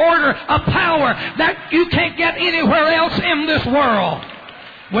sets in order a power that you can't get anywhere else in this world.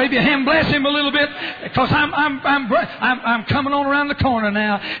 Wave your hand, bless him a little bit, because I'm coming on around the corner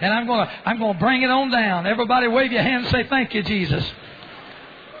now, and I'm going to bring it on down. Everybody, wave your hand, and say thank you, Jesus.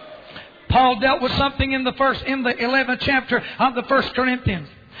 Paul dealt with something in the 11th chapter of the 1 Corinthians,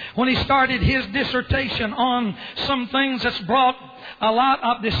 when he started his dissertation on some things that's brought a lot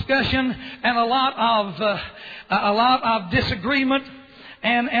of discussion and a lot of disagreement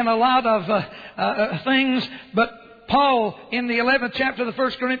and a lot of things, but Paul, in the 11th chapter of the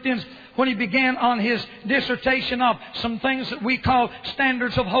 1 Corinthians, when he began on his dissertation of some things that we call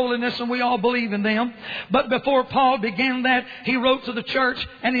standards of holiness, and we all believe in them. But before Paul began that, he wrote to the church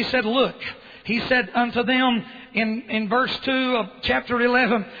and he said, look, he said unto them in verse 2 of chapter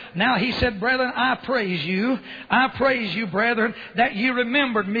 11, now he said, brethren, I praise you, brethren, that ye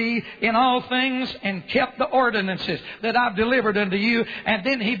remembered me in all things and kept the ordinances that I've delivered unto you. And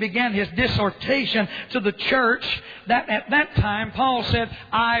then he began his dissertation to the church that at that time Paul said,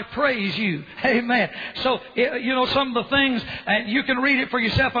 I praise you. Amen. So, you know, some of the things, and you can read it for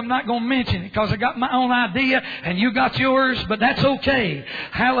yourself. I'm not going to mention it because I got my own idea and you got yours, but that's okay.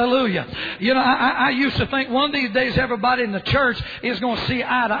 Hallelujah. You know, I used to think one of these days everybody in the church is going to see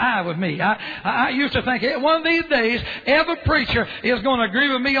eye to eye with me. I used to think one of these days every preacher is going to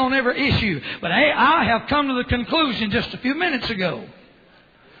agree with me on every issue. But hey, I have come to the conclusion just a few minutes ago,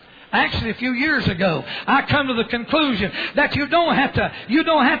 actually a few years ago, I come to the conclusion that you don't have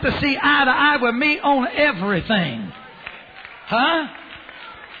to see eye to eye with me on everything. Huh?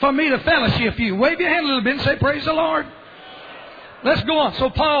 For me to fellowship you. Wave your hand a little bit and say, praise the Lord. Let's go on.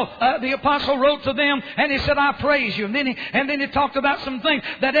 So Paul, the apostle, wrote to them and he said, I praise you. And then he talked about some things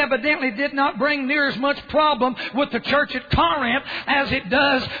that evidently did not bring near as much problem with the church at Corinth as it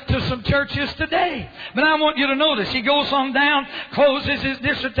does to some churches today. But I want you to notice, he goes on down, closes his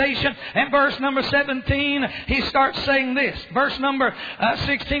dissertation, and verse number 17, he starts saying this. Verse number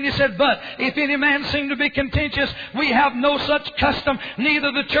 16, he said, but if any man seem to be contentious, we have no such custom,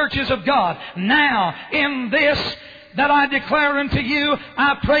 neither the churches of God. Now, in this that I declare unto you,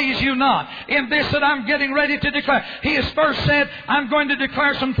 I praise you not. In this that I'm getting ready to declare. He has first said, I'm going to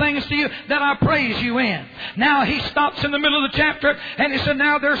declare some things to you that I praise you in. Now he stops in the middle of the chapter and he said,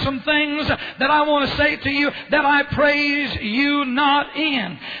 now there's some things that I want to say to you that I praise you not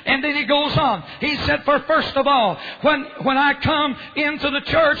in. And then he goes on. He said, for first of all, when I come into the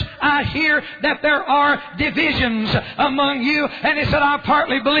church, I hear that there are divisions among you. And he said, I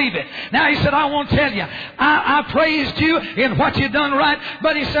partly believe it. Now he said, I won't tell you. I praise you in what you've done right,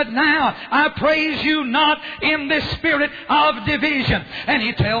 but he said, now I praise you not in this spirit of division. And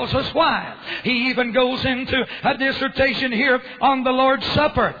he tells us why. He even goes into a dissertation here on the Lord's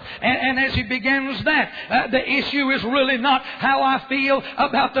Supper, and as he begins that, the issue is really not how I feel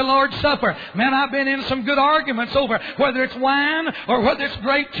about the Lord's Supper. Man, I've been in some good arguments over whether it's wine or whether it's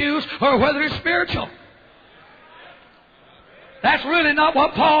grape juice or whether it's spiritual. That's really not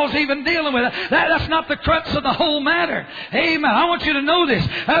what Paul's even dealing with. That's not the crux of the whole matter. Amen. I want you to know this.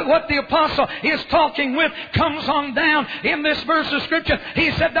 What the apostle is talking with comes on down in this verse of Scripture.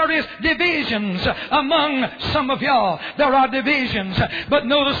 He said there is divisions among some of y'all. There are divisions. But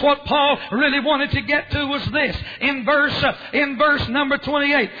notice what Paul really wanted to get to was this. In verse number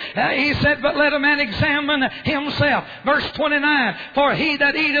 28, he said, but let a man examine himself. Verse 29, for he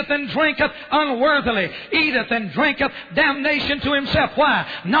that eateth and drinketh unworthily eateth and drinketh damnation to himself. Why?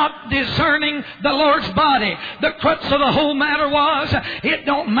 Not discerning the Lord's body. The crux of the whole matter was, it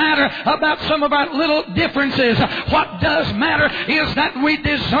don't matter about some of our little differences. What does matter is that we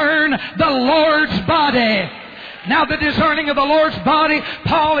discern the Lord's body. Now, the discerning of the Lord's body,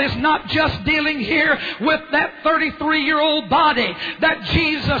 Paul is not just dealing here with that 33-year-old body that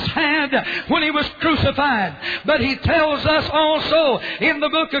Jesus had when He was crucified. But he tells us also in the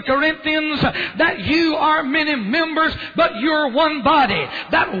book of Corinthians that you are many members, but you're one body.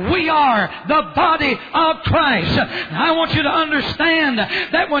 That we are the body of Christ. Now, I want you to understand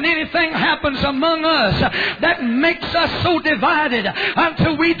that when anything happens among us that makes us so divided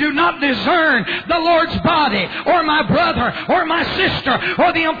until we do not discern the Lord's body, or my brother, or my sister,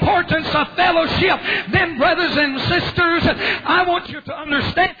 or the importance of fellowship, then, brothers and sisters, I want you to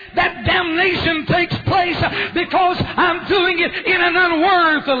understand that damnation takes place because I'm doing it in an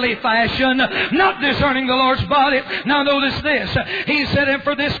unworthily fashion, not discerning the Lord's body. Now notice this. He said, and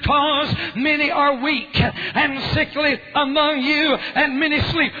for this cause many are weak and sickly among you, and many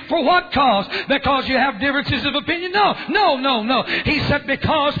sleep. For what cause? Because you have differences of opinion? No. He said,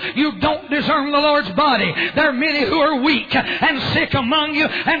 because you don't discern the Lord's body. There are many who are weak and sick among you,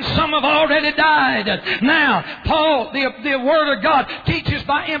 and some have already died. Now, Paul, the Word of God teaches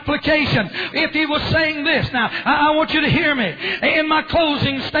by implication. If he was saying this, now, I want you to hear me in my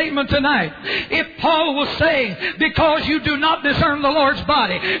closing statement tonight. If Paul was saying, because you do not discern the Lord's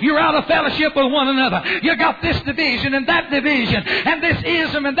body, you're out of fellowship with one another. You got this division and that division, and this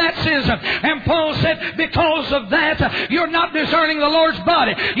ism and that schism. And Paul said, because of that, you're not discerning the Lord's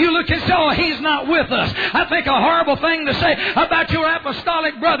body. You look and say, oh, he's not with us. I think a horrible thing to say about your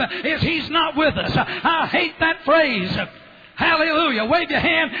apostolic brother is he's not with us. I hate that phrase. Hallelujah. Wave your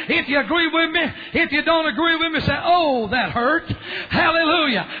hand if you agree with me. If you don't agree with me, say, oh, that hurt.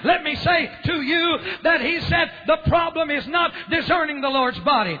 Hallelujah. Let me say to you that he said the problem is not discerning the Lord's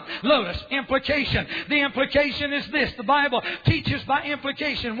body. Notice, implication. The implication is this. The Bible teaches by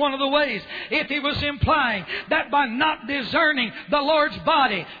implication. One of the ways, if he was implying that by not discerning the Lord's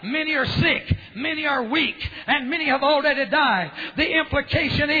body, many are sick, many are weak, and many have already died. The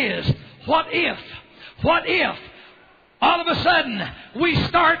implication is, what if all of a sudden we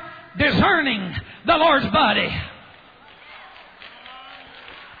start discerning the Lord's body?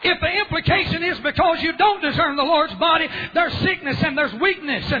 If the implication is because you don't discern the Lord's body, there's sickness and there's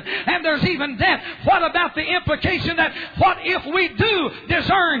weakness and there's even death. What about the implication that what if we do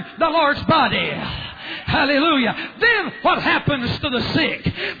discern the Lord's body? Hallelujah. Then what happens to the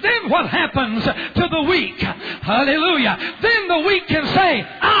sick? Then what happens to the weak? Hallelujah. Then the weak can say,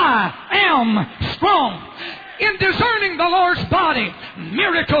 I am strong. In discerning the Lord's body,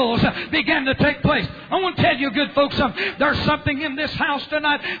 miracles began to take place. I want to tell you, good folks, there's something in this house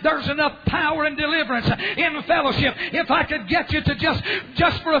tonight. There's enough power and deliverance in fellowship. If I could get you to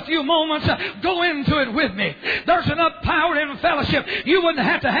just for a few moments, go into it with me. There's enough power in fellowship. You wouldn't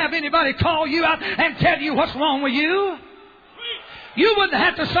have to have anybody call you out and tell you what's wrong with you. You wouldn't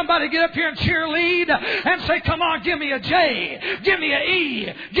have to somebody get up here and cheerlead and say, come on, give me a J, give me an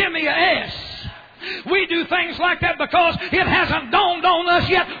E, give me an S. We do things like that because it hasn't dawned on us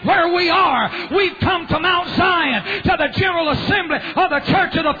yet where we are. We've come to Mount Zion, to the General Assembly of the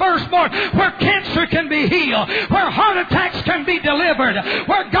Church of the Firstborn, where cancer can be healed, where heart attacks can be delivered,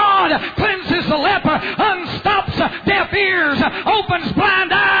 where God cleanses the leper, unstops deaf ears, opens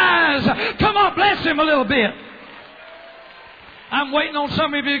blind eyes. Come on, bless him a little bit. I'm waiting on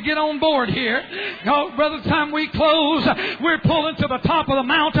some of you to get on board here. No, brother, the time we close, we're pulling to the top of the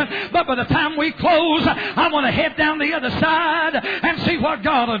mountain. But by the time we close, I want to head down the other side and see what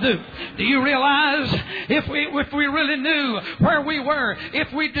God will do. Do you realize if we really knew where we were,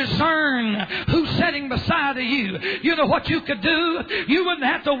 if we discern who's sitting beside of you, you know what you could do? You wouldn't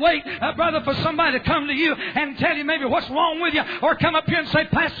have to wait, brother, for somebody to come to you and tell you maybe what's wrong with you, or come up here and say,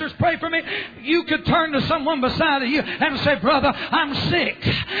 pastors, pray for me. You could turn to someone beside of you and say, brother, I'm sick.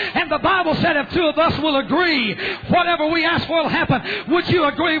 And the Bible said if two of us will agree, whatever we ask for will happen. Would you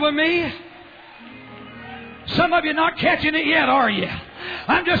agree with me? Some of you not catching it yet, are you?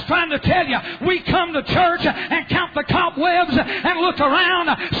 I'm just trying to tell you, we come to church and count the cobwebs and look around,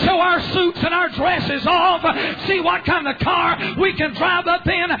 show our suits and our dresses off, see what kind of car we can drive up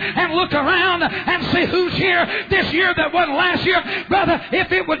in, and look around and see who's here this year that wasn't last year. Brother,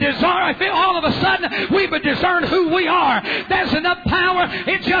 if all of a sudden we would discern who we are, there's enough power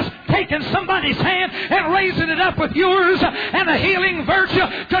in just taking somebody's hand and raising it up with yours, and a healing virtue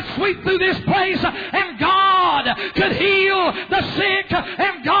could sweep through this place, and God could heal the sick,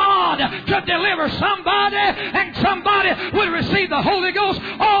 and God could deliver somebody, and somebody would receive the Holy Ghost,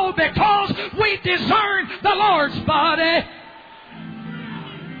 all because we discern the Lord's body.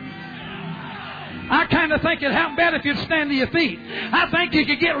 I kind of think it'd happen better if you'd stand to your feet. I think you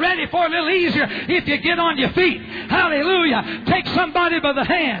could get ready for it a little easier if you get on your feet. Hallelujah. Take somebody by the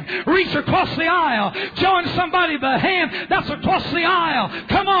hand. Reach across the aisle. Join somebody by the hand that's across the aisle.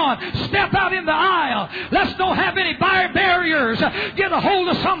 Come on. Step out in the aisle. Let's don't have any barriers. Get a hold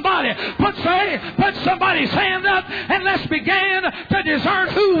of somebody. Put somebody's hand up, and let's begin to discern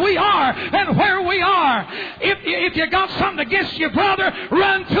who we are and where we are. If you got something against your brother,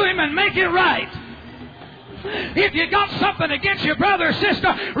 run to him and make it right. If you got something against your brother or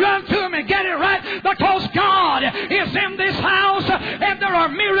sister, run to him and get it right, because God is in this house, and there are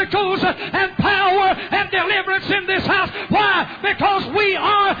miracles and power and deliverance in this house. Why? Because we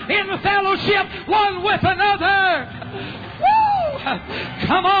are in fellowship one with another. Woo!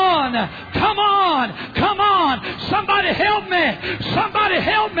 Come on, come on, come on. Somebody help me. Somebody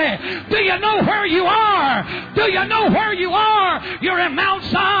help me. Do you know where you are? Do you know where you are? You're in Mount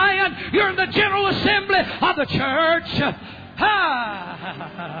Zion. You're in the General Assembly of the church.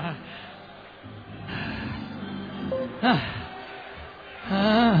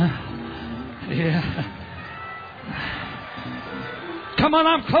 Yeah. Come on,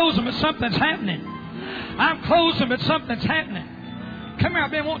 I'm closing, but something's happening. I'm closing, but something's happening. Come here,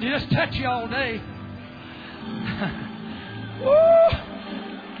 I've been wanting to just touch you all day.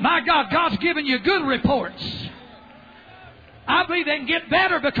 My God, God's giving you good reports. I believe they can get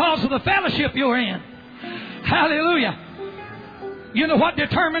better because of the fellowship you're in. Hallelujah. You know what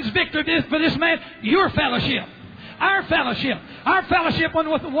determines victory for this man? Your fellowship. Our fellowship. Our fellowship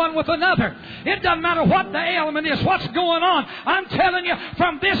one with another. It doesn't matter what the ailment is, what's going on. I'm telling you,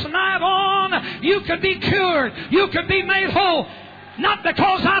 from this night on, you could be cured. You could be made whole. Not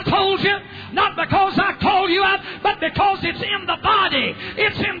because I told you, not because I called you out, but because it's in the body.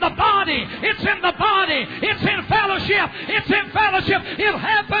 It's in the body. It's in the body. It's in fellowship. It's in fellowship. It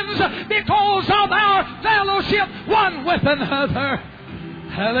happens because of our fellowship one with another.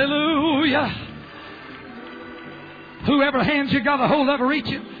 Hallelujah. Whoever hands you got a hold of, reach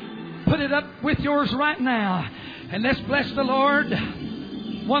it. Put it up with yours right now. And let's bless the Lord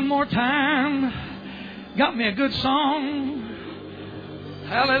one more time. Got me a good song.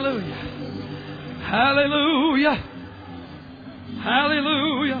 Hallelujah. Hallelujah.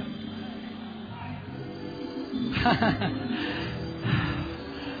 Hallelujah.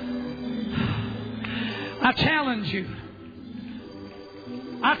 I challenge you.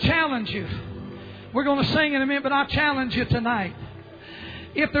 I challenge you. We're going to sing in a minute, but I challenge you tonight.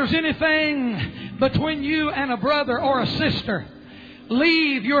 If there's anything between you and a brother or a sister,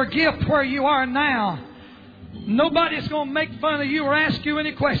 leave your gift where you are now. Nobody's going to make fun of you or ask you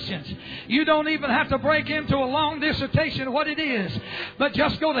any questions. You don't even have to break into a long dissertation of what it is. But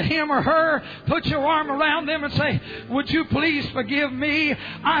just go to him or her, put your arm around them and say, would you please forgive me?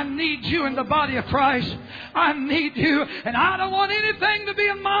 I need you in the body of Christ. I need you. And I don't want anything to be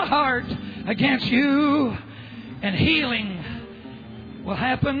in my heart against you. And healing will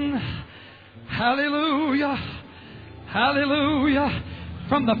happen. Hallelujah. Hallelujah.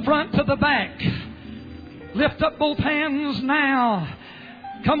 From the front to the back. Lift up both hands now.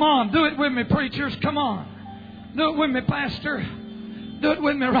 Come on, do it with me, preachers. Come on. Do it with me, pastor. Do it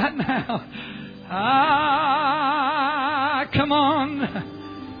with me right now. Come on.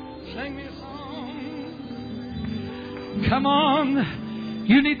 Sing me a song. Come on.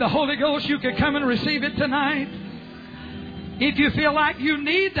 You need the Holy Ghost. You can come and receive it tonight. If you feel like you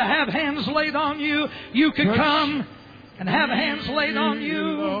need to have hands laid on you, you can come and have hands laid on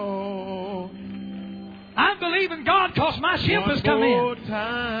you. I believe in God because my ship has come in.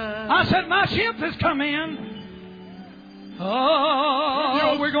 I said my ship has come in.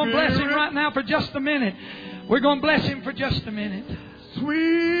 Oh, we're going to bless Him right now for just a minute. We're going to bless Him for just a minute.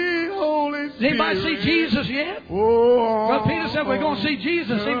 Sweet Holy Spirit. Anybody see Jesus yet? Oh, Brother Peter said we're going to see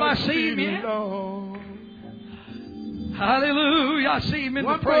Jesus. Anybody see Him yet? Hallelujah. I see Him in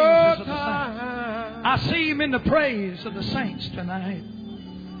the praises of the saints. I see Him in the praise of the saints tonight.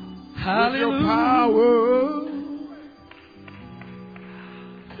 Hallelujah.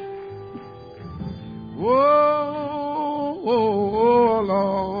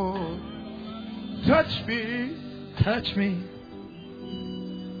 Lord, touch me. Touch me.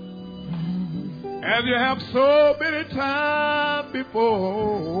 As you have so many times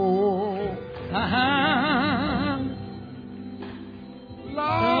before. Lord,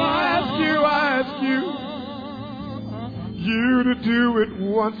 I ask you to do it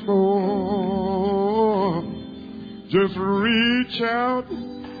once more. Just reach out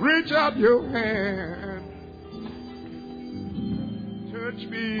your hand. Touch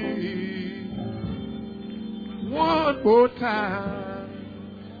me one more time.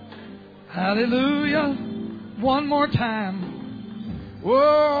 Hallelujah. One more time. Oh,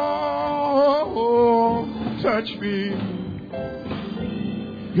 touch me.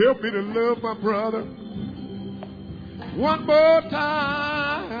 Help me to love my brother one more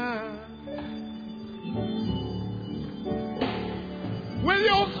time. With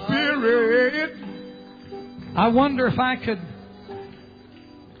your spirit. I wonder if I could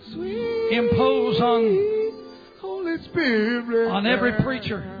impose on Holy Spirit on every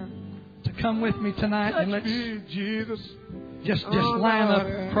preacher to come with me tonight, and let's Jesus. just line up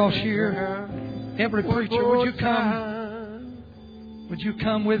across here. Every preacher, would you come? Would you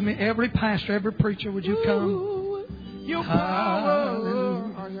come with me? Every pastor, every preacher, would you come?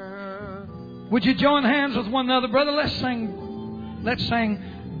 Hallelujah. Would you join hands with one another, brother? Let's sing.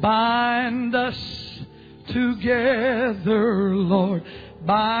 Bind us together, Lord.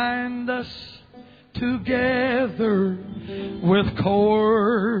 Bind us together with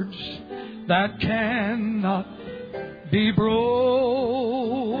cords that cannot be broken.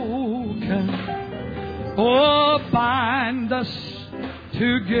 Oh, bind us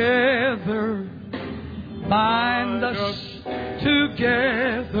together. Bind us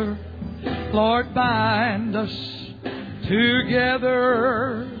together. Lord, bind us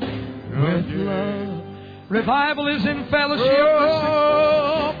together with love. Revival is in fellowship.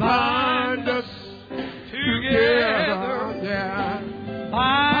 Oh, bind us together. Yeah.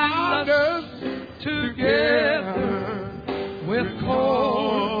 Bind us together with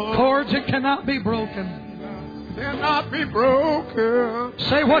cords. Cords that cannot be broken. Cannot be broken.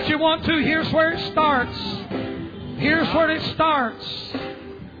 Say what you want to. Here's where it starts. Here's where it starts.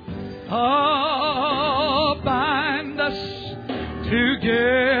 Oh, bind us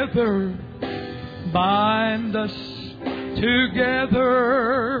together. Bind us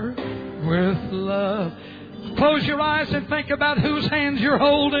together with love. Close your eyes and think about whose hands you're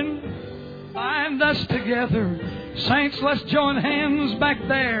holding. Bind us together. Saints, let's join hands back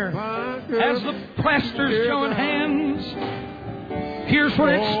there. As the pastors join hands. Here's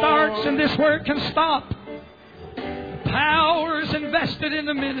where it starts and this where it can stop. Power is invested in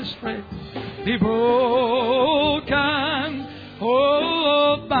the ministry. Be broken.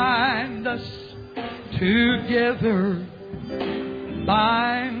 Oh, bind us together.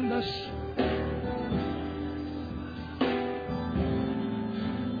 Bind us.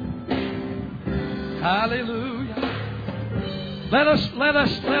 Hallelujah. Let us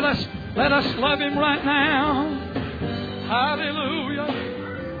love Him right now. Hallelujah.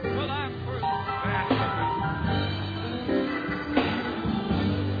 Well, I'm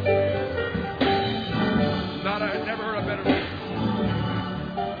never heard a better thing.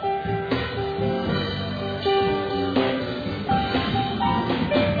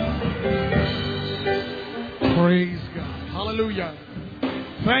 Praise God. Hallelujah.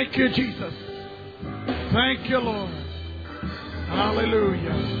 Thank you, Jesus. Thank you, Lord.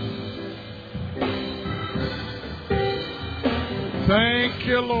 Hallelujah. Thank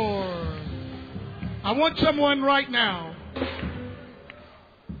you, Lord. I want someone right now.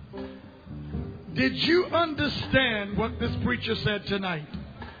 Did you understand what this preacher said tonight?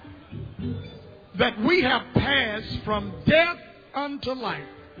 That we have passed from death unto life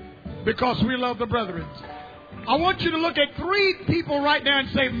because we love the brethren. I want you to look at 3 people right now and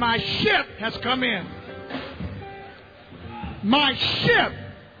say, my ship has come in. My ship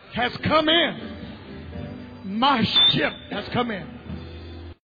has come in. My ship has come in.